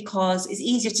it because it's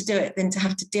easier to do it than to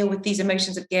have to deal with these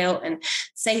emotions of guilt and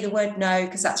say the word no,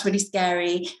 because that's really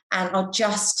scary, and I'll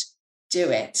just do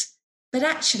it. But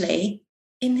actually,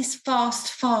 in this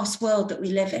fast world that we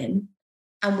live in,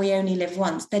 and we only live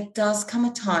once, there does come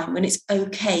a time when it's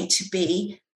okay to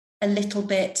be a little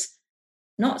bit,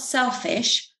 not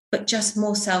selfish, but just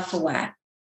more self-aware.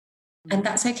 And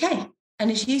that's okay. And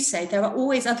as you say, there are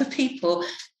always other people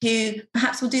who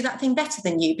perhaps will do that thing better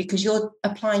than you, because you're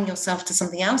applying yourself to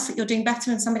something else that you're doing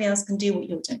better, and somebody else can do what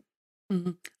you're doing.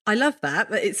 Mm-hmm. I love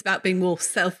that it's about being more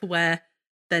self-aware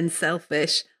than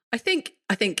selfish. I think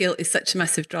guilt is such a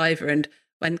massive driver. And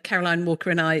when Caroline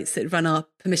Walker and I run our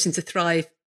Permission to Thrive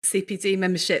CPD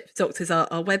membership doctors, our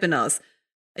webinars,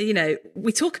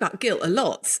 we talk about guilt a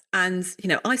lot. And,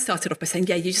 I started off by saying,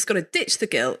 yeah, you just got to ditch the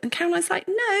guilt. And Caroline's like,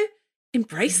 no,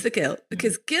 embrace the guilt,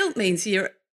 because guilt means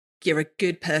you're a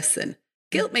good person.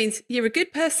 Guilt means you're a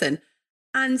good person.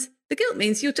 And the guilt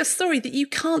means you're just sorry that you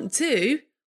can't do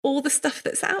all the stuff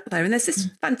that's out there. And there's this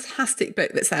fantastic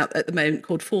book that's out at the moment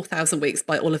called 4,000 Weeks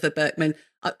by Oliver Burkeman.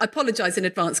 I apologise in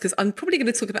advance because I'm probably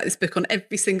going to talk about this book on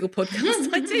every single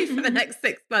podcast I do for the next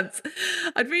 6 months.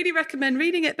 I'd really recommend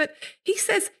reading it. But he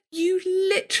says you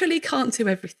literally can't do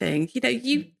everything.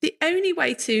 The only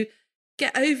way to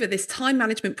get over this time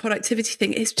management productivity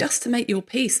thing is just to make your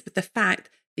peace with the fact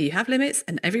that you have limits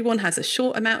and everyone has a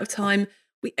short amount of time.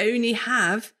 We only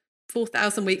have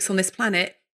 4,000 weeks on this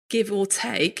planet, give or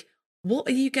take. What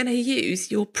are you going to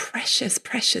use your precious,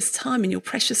 precious time and your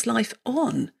precious life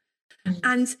on?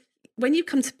 And when you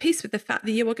come to peace with the fact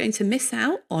that you are going to miss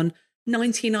out on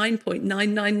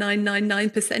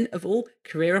 99.99999% of all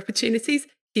career opportunities,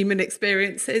 human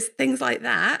experiences, things like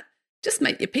that, just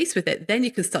make your peace with it. Then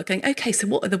you can start going, okay, so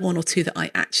what are the one or two that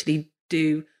I actually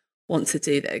do want to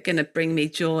do that are going to bring me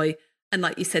joy? And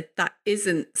like you said, that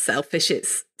isn't selfish,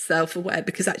 it's self-aware,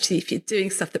 because actually if you're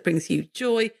doing stuff that brings you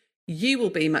joy, you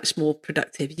will be much more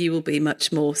productive, you will be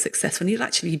much more successful, and you'll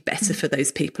actually be better for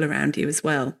those people around you as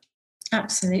well.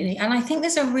 Absolutely. And I think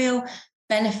there's a real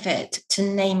benefit to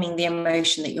naming the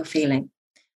emotion that you're feeling.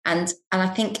 And I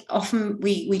think often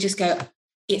we just go,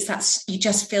 it's that you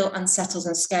just feel unsettled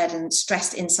and scared and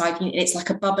stressed inside you. It's like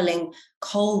a bubbling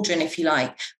cauldron, if you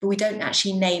like, but we don't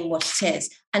actually name what it is.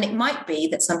 And it might be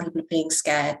that some people are feeling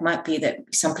scared, might be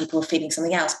that some people are feeling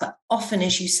something else, but often,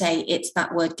 as you say, it's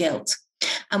that word guilt.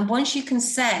 And once you can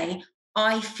say,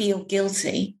 I feel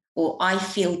guilty, or I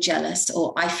feel jealous,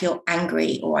 or I feel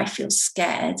angry, or I feel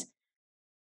scared,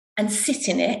 and sit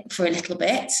in it for a little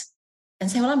bit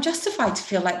and say, well, I'm justified to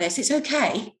feel like this. It's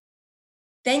okay.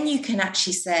 Then you can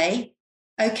actually say,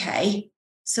 okay,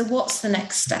 so what's the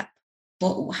next step?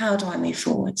 How do I move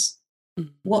forwards?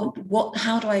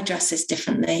 How do I address this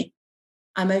differently?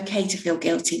 I'm okay to feel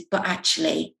guilty, but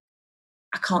actually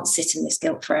I can't sit in this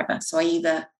guilt forever. So I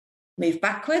either move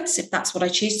backwards, if that's what I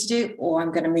choose to do, or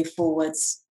I'm going to move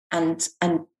forwards and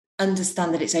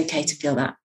understand that it's okay to feel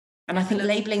that. And I think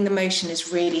labeling the emotion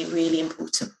is really, really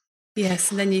important.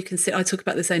 Yes. And then you can I talk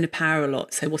about the zone of power a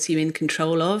lot. So what are you in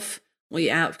control of? What are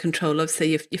you out of control of? So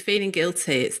you're feeling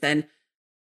guilty. It's then,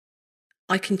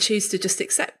 I can choose to just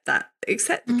accept the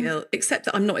guilt, accept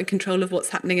that I'm not in control of what's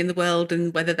happening in the world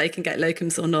and whether they can get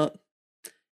locums or not.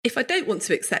 If I don't want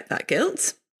to accept that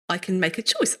guilt, I can make a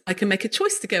choice. I can make a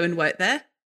choice to go and work there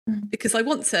because I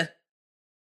want to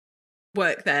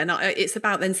work there. And it's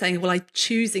about then saying, well, I'm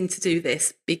choosing to do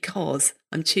this because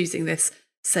I'm choosing this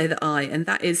so that and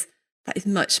that is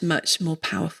much, much more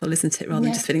powerful, isn't it? Rather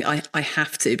than just feeling I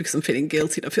have to because I'm feeling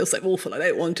guilty and I feel so awful. I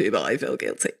don't want to, but I feel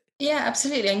guilty. Yeah,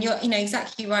 absolutely. And you're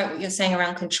exactly right what you're saying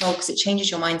around control, because it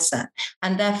changes your mindset.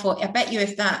 And therefore, I bet you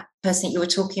if that person that you were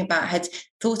talking about had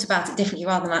thought about it differently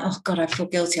rather than like, oh God, I feel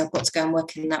guilty, I've got to go and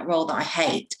work in that role that I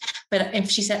hate. But if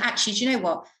she said, actually, do you know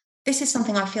what? This is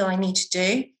something I feel I need to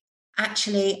do.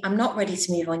 Actually, I'm not ready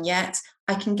to move on yet.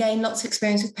 I can gain lots of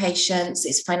experience with patients.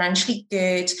 It's financially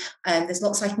good. There's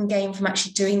lots I can gain from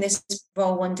actually doing this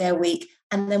role one day a week.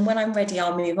 And then when I'm ready,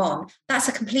 I'll move on. That's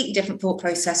a completely different thought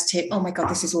process to, oh my God,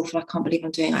 this is awful. I can't believe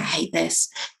I'm doing. I hate this.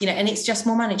 And it's just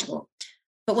more manageable.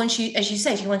 But once you, as you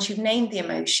say, once you've named the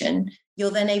emotion,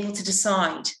 you're then able to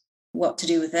decide what to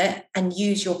do with it and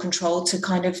use your control to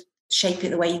kind of shape it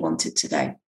the way you want it to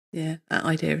go. Yeah, that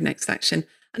idea of next action.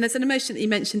 And there's an emotion that you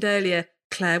mentioned earlier,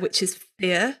 Claire, which is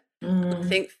fear. I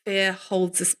think fear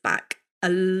holds us back a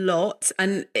lot.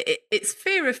 And it's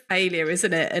fear of failure,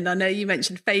 isn't it? And I know you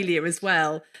mentioned failure as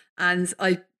well. And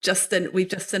we've just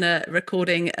done a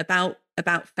recording about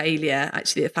failure,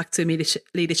 actually, at Faculty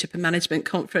Leadership and Management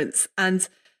Conference. And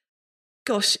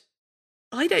gosh,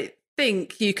 I don't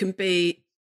think you can be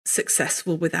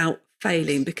successful without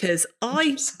failing, because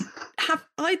I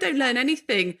don't learn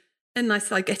anything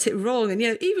unless I get it wrong. And,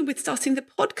 even with starting the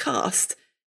podcast,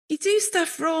 you do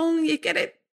stuff wrong, you get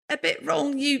it a bit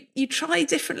wrong, you try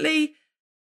differently.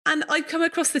 And I've come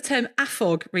across the term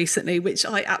AFOG recently, which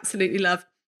I absolutely love,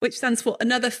 which stands for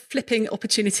another flipping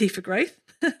opportunity for growth.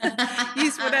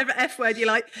 Use whatever F word you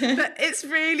like. But it's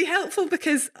really helpful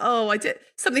because,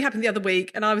 something happened the other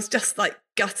week and I was just like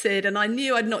gutted, and I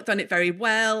knew I'd not done it very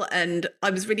well. And I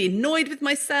was really annoyed with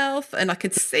myself and I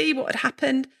could see what had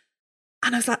happened.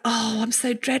 And I was like, I'm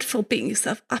so dreadful, beating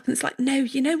yourself up. And it's like, no,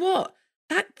 you know what?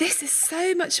 This is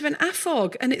so much of an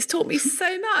AFOG and it's taught me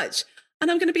so much.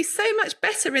 And I'm going to be so much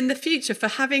better in the future for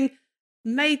having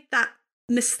made that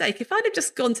mistake. If I'd have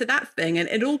just gone to that thing and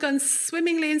it all gone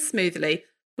swimmingly and smoothly,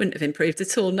 wouldn't have improved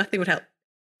at all. Nothing would help.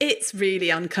 It's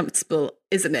really uncomfortable,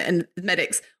 isn't it? And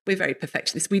medics, we're very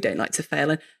perfectionists. We don't like to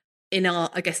fail. And in our,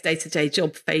 day-to-day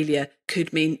job, failure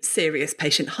could mean serious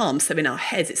patient harm. So in our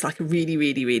heads, it's like a really,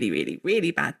 really, really, really,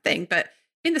 really bad thing. But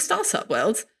in the startup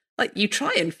world, like, you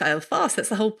try and fail fast. That's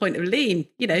the whole point of lean.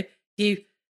 You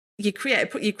you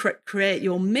create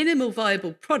your minimal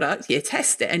viable product, you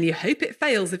test it, and you hope it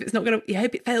fails. If it's not going to, you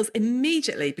hope it fails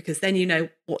immediately, because then you know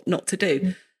what not to do.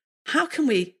 Mm. How can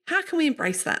we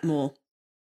embrace that more?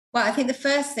 Well, I think the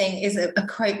first thing is a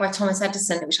quote by Thomas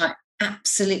Edison, which I'm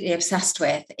absolutely obsessed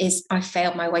with, is "I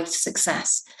failed my way to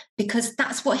success," because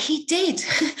that's what he did.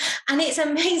 And it's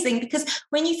amazing, because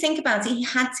when you think about it, he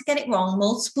had to get it wrong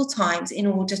multiple times in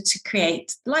order to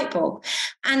create the light bulb.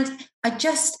 And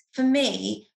for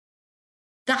me,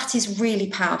 that is really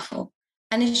powerful.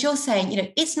 And as you're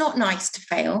saying, it's not nice to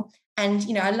fail. And,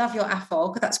 I love your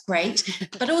AFOG, that's great.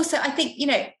 But also, I think,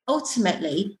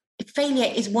 ultimately,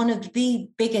 failure is one of the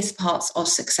biggest parts of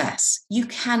success. You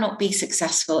cannot be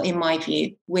successful, in my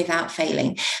view, without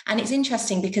failing. And it's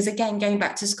interesting because, again, going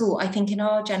back to school, I think in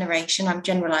our generation, I'm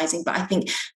generalizing, but I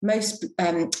think most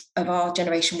of our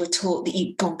generation were taught that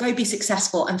you go be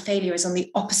successful, and failure is on the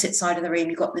opposite side of the room.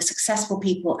 You've got the successful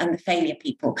people and the failure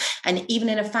people. And even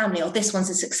in a family, this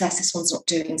one's a success, this one's not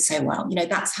doing so well.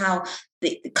 That's how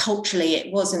culturally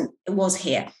it was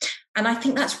here. And I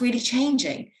think that's really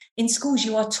changing. In schools,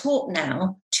 you are taught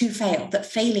now to fail, that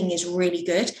failing is really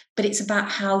good, but it's about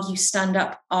how you stand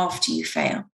up after you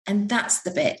fail. And that's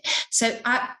the bit. So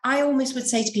I almost would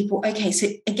say to people, okay, so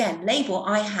again, label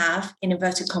I have, in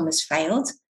inverted commas,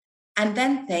 failed, and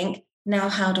then think, now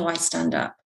how do I stand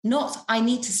up? Not I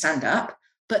need to stand up,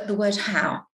 but the word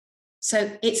how.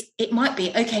 So it might be,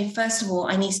 okay, first of all,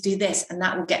 I need to do this, and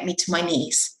that will get me to my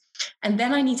knees. And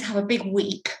then I need to have a big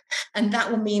week, and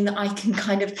that will mean that I can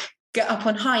kind of get up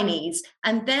on high knees.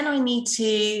 And then I need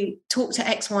to talk to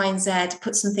X, Y, and Z,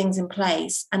 put some things in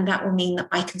place. And that will mean that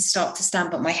I can start to stand,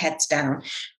 but my head's down.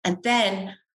 And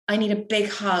then I need a big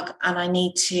hug, and I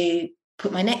need to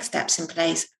put my next steps in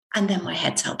place. And then my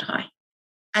head's held high.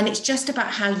 And it's just about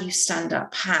how you stand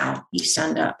up,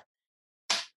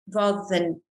 rather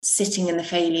than sitting in the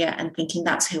failure and thinking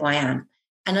that's who I am.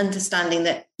 And understanding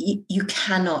that you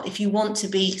cannot, if you want to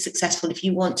be successful, if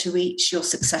you want to reach your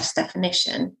success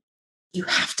definition, you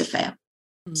have to fail.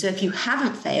 Mm. So if you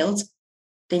haven't failed,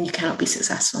 then you cannot be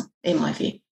successful, in my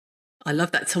view. I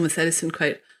love that Thomas Edison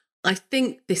quote. I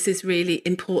think this is really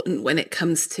important when it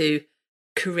comes to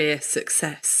career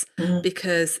success,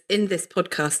 because in this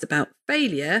podcast about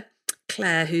failure,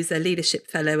 Claire, who's a leadership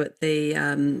fellow at the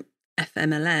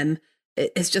FMLM,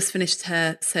 has just finished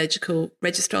her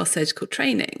registrar surgical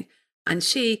training. And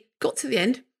she got to the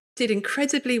end, did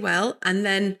incredibly well, and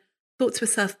then thought to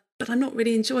herself, but I'm not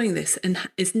really enjoying this, and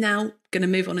is now going to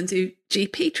move on and do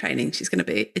GP training. She's going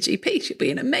to be a GP. She'll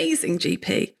be an amazing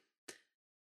GP.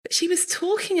 But she was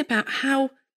talking about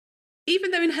how,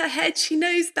 even though in her head she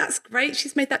knows that's great,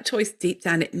 she's made that choice, deep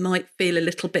down it might feel a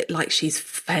little bit like she's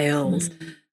failed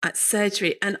at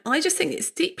surgery. And I just think it's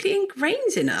deeply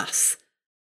ingrained in us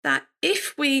that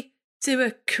if we do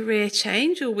a career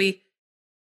change, or we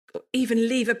even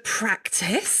leave a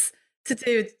practice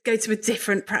to go to a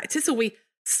different practice, or we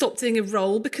stop doing a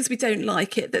role because we don't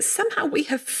like it, that somehow we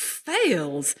have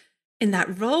failed in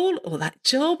that role or that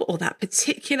job or that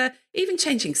particular, even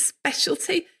changing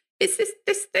specialty. It's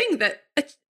this thing that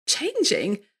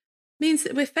changing means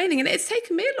that we're failing. And it's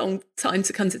taken me a long time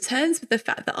to come to terms with the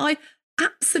fact that I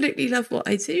absolutely love what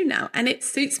I do now, and it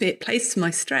suits me, it plays to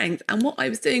my strength. And what I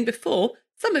was doing before,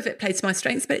 some of it played to my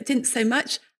strengths, but it didn't so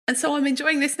much. And so I'm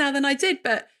enjoying this now than I did.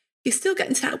 But you're still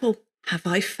getting to that, well, have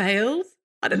I failed?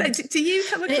 I don't know. Do you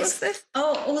come across this?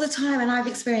 Oh, all the time. And I've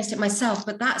experienced it myself,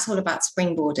 but that's all about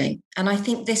springboarding. And I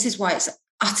think this is why it's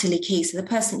utterly key. So the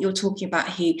person you're talking about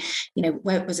who,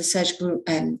 was a surgical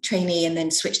trainee and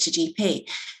then switched to GP,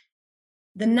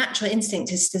 the natural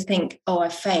instinct is to think, oh,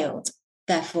 I've failed.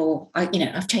 Therefore,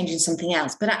 I've changed into something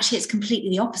else. But actually, it's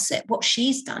completely the opposite. What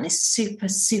she's done is super,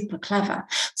 super clever.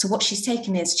 So what she's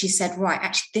taken is, she said, right,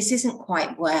 actually, this isn't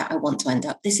quite where I want to end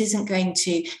up. This isn't going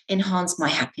to enhance my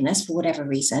happiness for whatever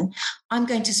reason. I'm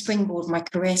going to springboard my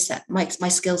career set, my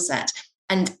skill set,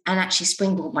 and actually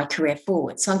springboard my career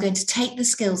forward. So I'm going to take the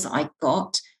skills that I've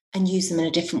got and use them in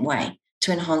a different way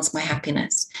to enhance my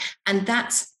happiness. And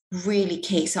that's really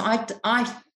key. So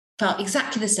I felt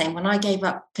exactly the same. When I gave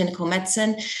up clinical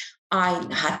medicine, I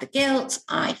had the guilt.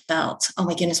 I felt, oh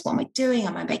my goodness, what am I doing?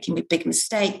 Am I making a big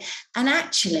mistake? And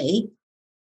actually,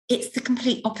 it's the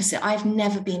complete opposite. I've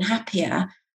never been happier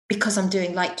because I'm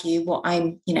doing, like you, what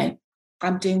I'm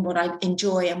doing what I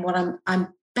enjoy and what I'm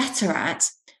better at.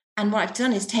 And what I've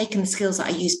done is taken the skills that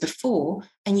I used before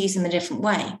and use them in a different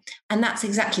way. And that's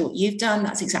exactly what you've done.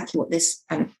 That's exactly what this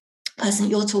person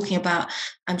you're talking about,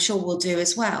 I'm sure, will do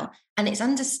as well. And it's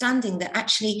understanding that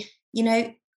actually,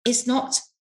 it's not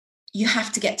you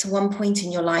have to get to one point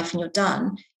in your life and you're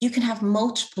done. You can have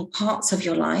multiple parts of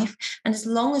your life. And as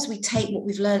long as we take what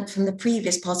we've learned from the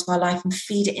previous part of our life and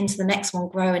feed it into the next one,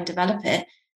 grow and develop it,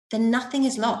 then nothing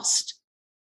is lost.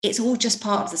 It's all just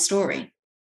part of the story.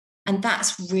 And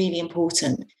that's really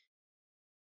important.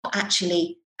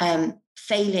 Actually,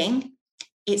 failing,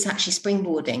 it's actually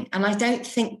springboarding. And I don't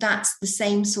think that's the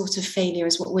same sort of failure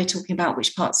as what we're talking about,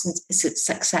 which parts is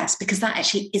success, because that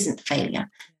actually isn't failure.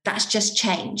 That's just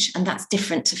change. And that's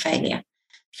different to failure.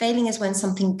 Failing is when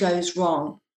something goes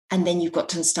wrong, and then you've got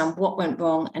to understand what went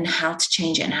wrong and how to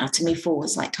change it and how to move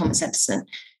forwards, like Thomas Edison.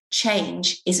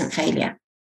 Change isn't failure.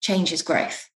 Change is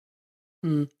growth.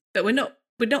 But we're not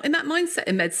in that mindset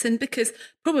in medicine, because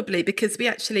we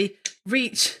actually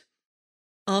reach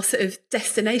our sort of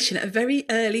destination at a very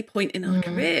early point in our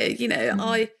career. You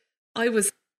know, I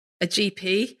was a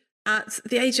GP at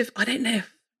the age of,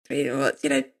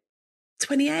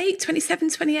 27,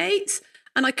 28.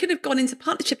 And I could have gone into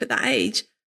partnership at that age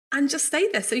and just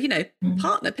stayed there. So,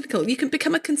 partner, Pinnacle, you can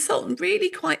become a consultant really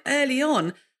quite early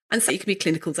on. And so you can be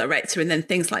clinical director and then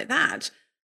things like that.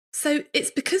 So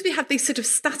it's because we have these sort of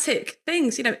static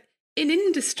things, in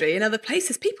industry and other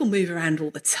places, people move around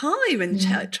all the time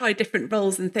and try different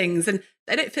roles and things, and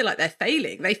they don't feel like they're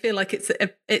failing. They feel like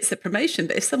it's a promotion.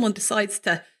 But if someone decides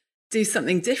to do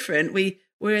something different,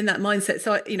 we're in that mindset.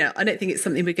 So, I don't think it's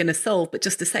something we're going to solve, but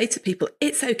just to say to people,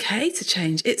 it's okay to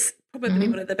change. It's probably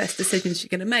one of the best decisions you're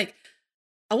going to make.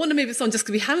 I want to move us on just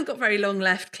because we haven't got very long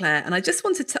left, Claire. And I just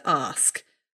wanted to ask,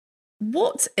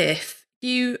 what if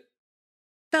you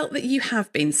felt that you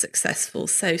have been successful?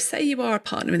 So say you are a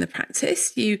partner in the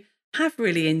practice, you have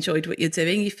really enjoyed what you're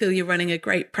doing, you feel you're running a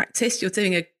great practice, you're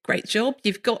doing a great job,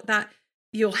 you've got that,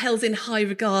 you're held in high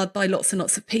regard by lots and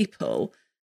lots of people,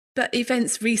 but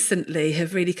events recently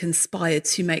have really conspired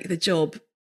to make the job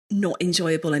not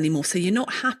enjoyable anymore. So you're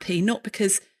not happy, not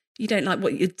because you don't like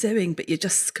what you're doing, but you're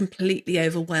just completely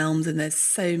overwhelmed and there's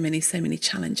so many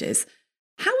challenges.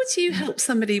 How would you help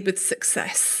somebody with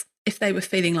success if they were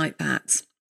feeling like that?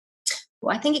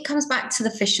 Well, I think it comes back to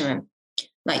the fisherman,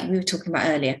 like we were talking about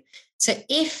earlier. So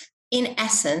if in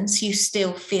essence you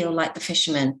still feel like the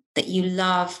fisherman, that you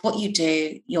love what you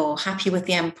do, you're happy with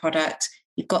the end product,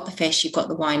 you've got the fish, you've got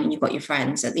the wine, and you've got your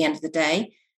friends at the end of the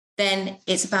day, then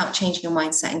it's about changing your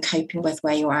mindset and coping with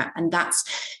where you're at. And that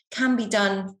can be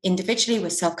done individually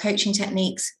with self-coaching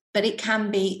techniques, but it can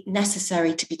be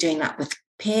necessary to be doing that with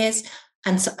peers.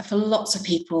 And so for lots of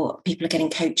people are getting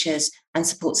coaches and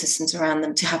support systems around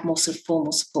them to have more sort of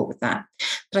formal support with that.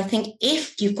 But I think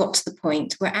if you've got to the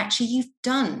point where actually you've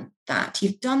done that,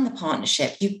 you've done the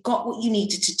partnership, you've got what you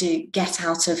needed to do, get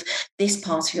out of this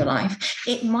part of your life,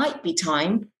 it might be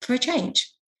time for a change.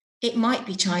 It might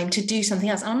be time to do something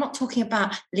else. And I'm not talking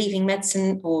about leaving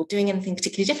medicine or doing anything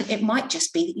particularly different. It might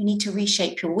just be that you need to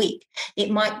reshape your week.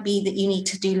 It might be that you need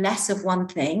to do less of one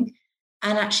thing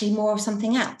and actually more of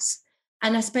something else.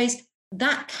 And I suppose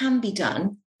that can be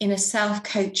done in a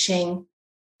self-coaching,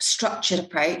 structured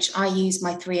approach. I use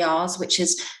my 3 R's, which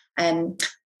is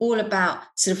all about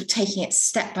sort of taking it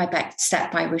step by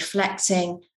step by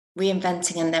reflecting,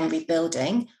 reinventing, and then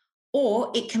rebuilding.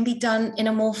 Or it can be done in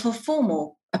a more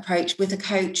formal approach with a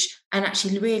coach and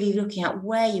actually really looking at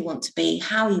where you want to be,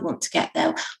 how you want to get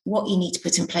there, what you need to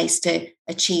put in place to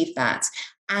achieve that.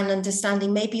 And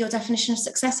understanding maybe your definition of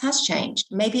success has changed.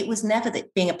 Maybe it was never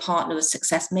that being a partner was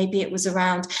success. Maybe it was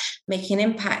around making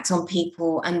an impact on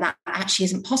people, and that actually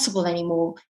isn't possible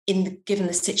anymore given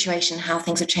the situation, how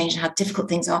things have changed and how difficult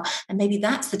things are. And maybe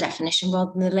that's the definition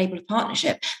rather than the label of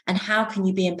partnership. And how can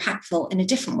you be impactful in a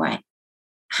different way?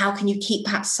 How can you keep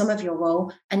perhaps some of your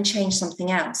role and change something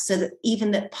else so that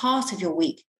even that part of your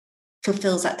week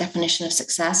fulfills that definition of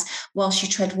success, whilst you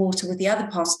tread water with the other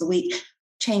parts of the week,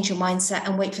 change your mindset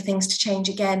and wait for things to change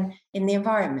again in the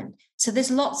environment. So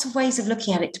there's lots of ways of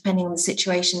looking at it depending on the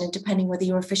situation and depending whether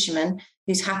you're a fisherman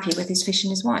who's happy with his fish and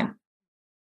his wine.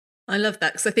 I love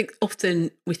that, because I think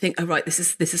often we think, oh, right, this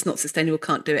is not sustainable,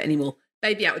 can't do it anymore.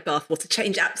 Baby out with bathwater,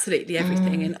 change absolutely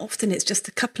everything. And often it's just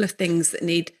a couple of things that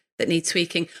need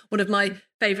tweaking. One of my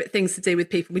favourite things to do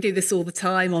with people, we do this all the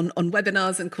time on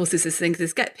webinars and courses and things,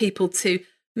 is get people to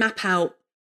map out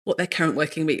what their current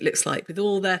working week looks like with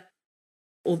all the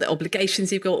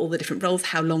obligations you've got, all the different roles,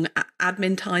 how long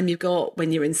admin time you've got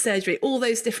when you're in surgery, all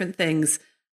those different things,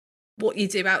 what you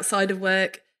do outside of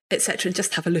work, etc., and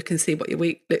just have a look and see what your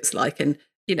week looks like. And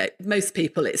most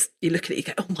people, you look at it, you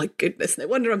go, oh my goodness, no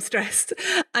wonder I'm stressed.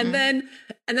 And then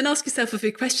ask yourself a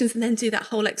few questions and then do that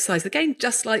whole exercise again,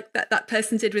 just like that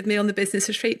person did with me on the business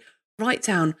retreat. Write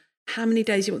down how many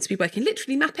days you want to be working,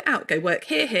 literally map it out, go work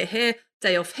here,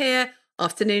 day off here,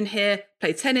 afternoon here,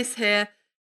 play tennis here.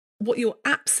 what your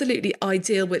absolutely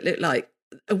ideal would look like,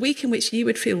 a week in which you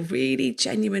would feel really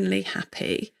genuinely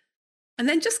happy, and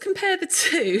then just compare the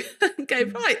two and go,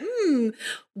 right,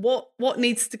 what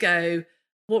needs to go?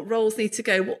 What roles need to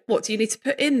go? What do you need to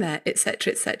put in there, et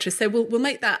cetera, et cetera. So we'll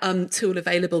make that tool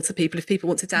available to people. If people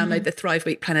want to download the Thrive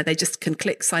Week Planner, they just can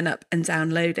click sign up and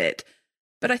download it.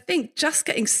 But I think just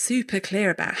getting super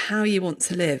clear about how you want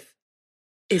to live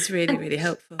is really, really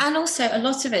helpful. And also a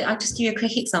lot of it, I'll just give you a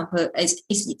quick example, is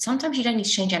sometimes you don't need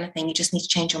to change anything, you just need to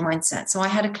change your mindset. So I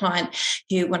had a client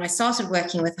who, when I started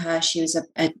working with her, she was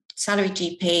a salary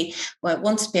GP,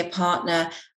 wanted to be a partner,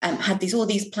 had all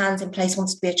these plans in place,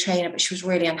 wanted to be a trainer, but she was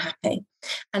really unhappy.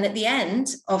 And at the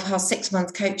end of her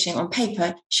 6-month coaching, on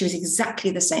paper, she was exactly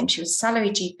the same. She was a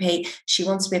salary GP. She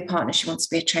wants to be a partner. She wants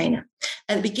to be a trainer.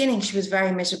 At the beginning, she was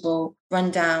very miserable, run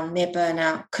down, near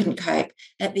burnout, couldn't cope.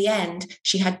 At the end,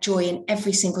 she had joy in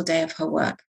every single day of her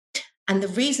work. And the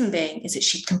reason being is that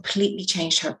she completely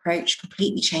changed her approach,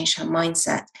 completely changed her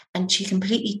mindset, and she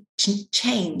completely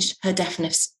changed her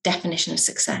definition of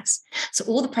success. So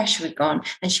all the pressure had gone,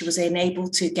 and she was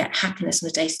enabled to get happiness on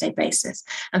a day-to-day basis.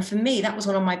 And for me, that was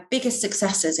one of my biggest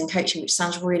successes in coaching, which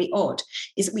sounds really odd,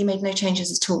 is that we made no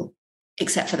changes at all,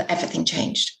 except for that everything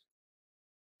changed.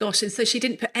 Gosh, and so she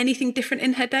didn't put anything different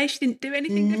in her day? She didn't do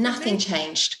anything different? Nothing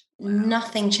changed. Wow.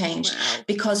 Nothing changed. Wow.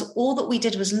 Because all that we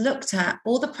did was looked at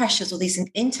all the pressures, all these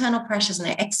internal pressures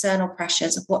and external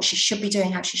pressures of what she should be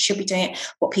doing, how she should be doing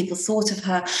it, what people thought of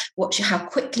her, how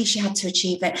quickly she had to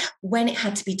achieve it, when it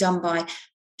had to be done by.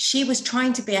 She was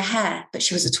trying to be a hare, but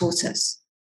she was a tortoise.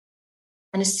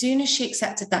 And as soon as she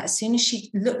accepted that, as soon as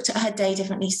she looked at her day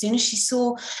differently, as soon as she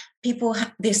saw people,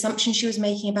 the assumptions she was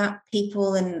making about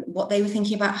people and what they were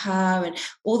thinking about her and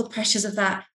all the pressures of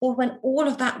that, or when all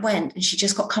of that went and she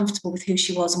just got comfortable with who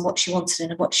she was and what she wanted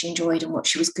and what she enjoyed and what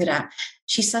she was good at,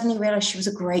 she suddenly realized she was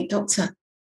a great doctor.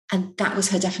 And that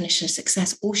was her definition of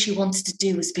success. All she wanted to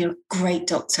do was be a great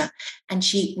doctor. And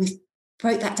we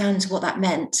broke that down into what that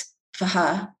meant for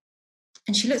her.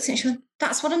 And she looked at it and she went,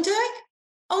 that's what I'm doing?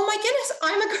 Oh my goodness,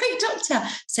 I'm a great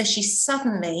doctor. So she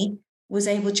suddenly was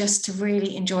able just to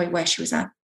really enjoy where she was at.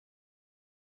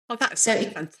 Oh, that's a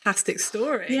fantastic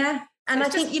story. Yeah. And I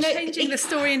think, changing the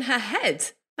story in her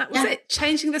head. That was it.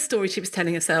 Changing the story she was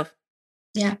telling herself.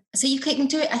 Yeah. So you can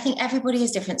do it. I think everybody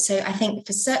is different. So I think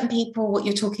for certain people, what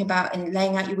you're talking about in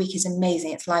laying out your week is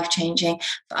amazing. It's life-changing.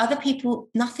 For other people,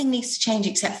 nothing needs to change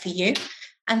except for you.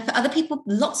 And for other people,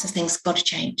 lots of things got to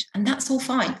change. And that's all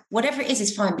fine. Whatever it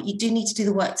is fine. But you do need to do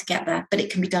the work to get there. But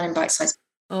it can be done in bite-sized.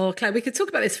 Oh, Claire, we could talk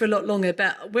about this for a lot longer,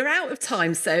 but we're out of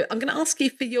time. So I'm going to ask you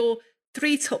for your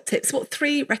 3 top tips. What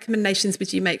 3 recommendations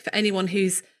would you make for anyone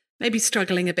who's maybe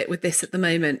struggling a bit with this at the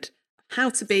moment? How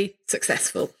to be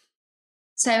successful?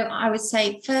 So I would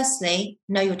say, firstly,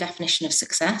 know your definition of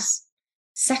success.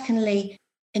 Secondly,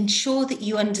 ensure that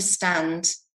you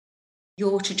understand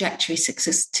your trajectory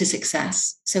to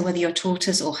success. So whether you're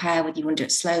tortoise or hare, whether you want to do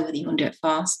it slow, whether you want to do it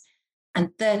fast. And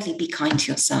thirdly, be kind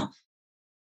to yourself.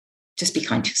 Just be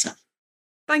kind to yourself.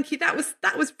 Thank you. That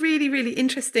was really, really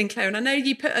interesting, Claire. And I know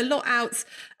you put a lot out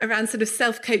around sort of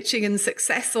self-coaching and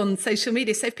success on social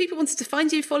media. So if people wanted to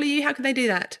find you, follow you, how can they do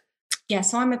that? Yeah,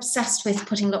 so I'm obsessed with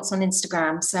putting lots on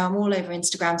Instagram. So I'm all over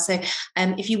Instagram. So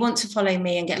if you want to follow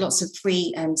me and get lots of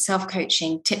free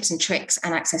self-coaching tips and tricks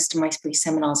and access to my free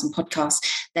seminars and podcasts,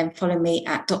 then follow me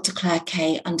at Dr. Claire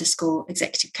K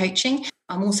 _executive coaching.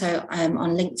 I'm also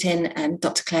on LinkedIn,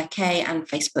 Dr. Claire K, and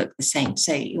Facebook the same.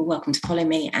 So you're welcome to follow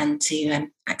me and to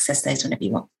access those whenever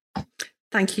you want.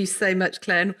 Thank you so much,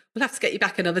 Claire. And we'll have to get you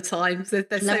back another time. So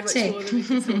there's so much more that we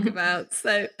can talk about.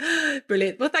 So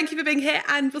brilliant. Well, thank you for being here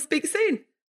and we'll speak soon.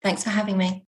 Thanks for having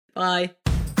me. Bye.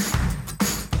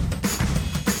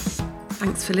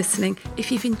 Thanks for listening.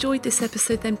 If you've enjoyed this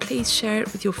episode, then please share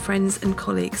it with your friends and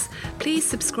colleagues. Please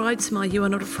subscribe to my You Are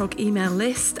Not a Frog email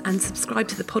list and subscribe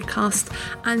to the podcast.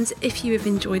 And if you have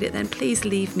enjoyed it, then please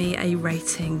leave me a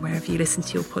rating wherever you listen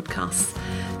to your podcasts.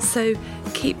 So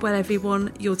keep well,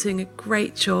 everyone. You're doing a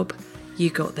great job. You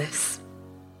got this.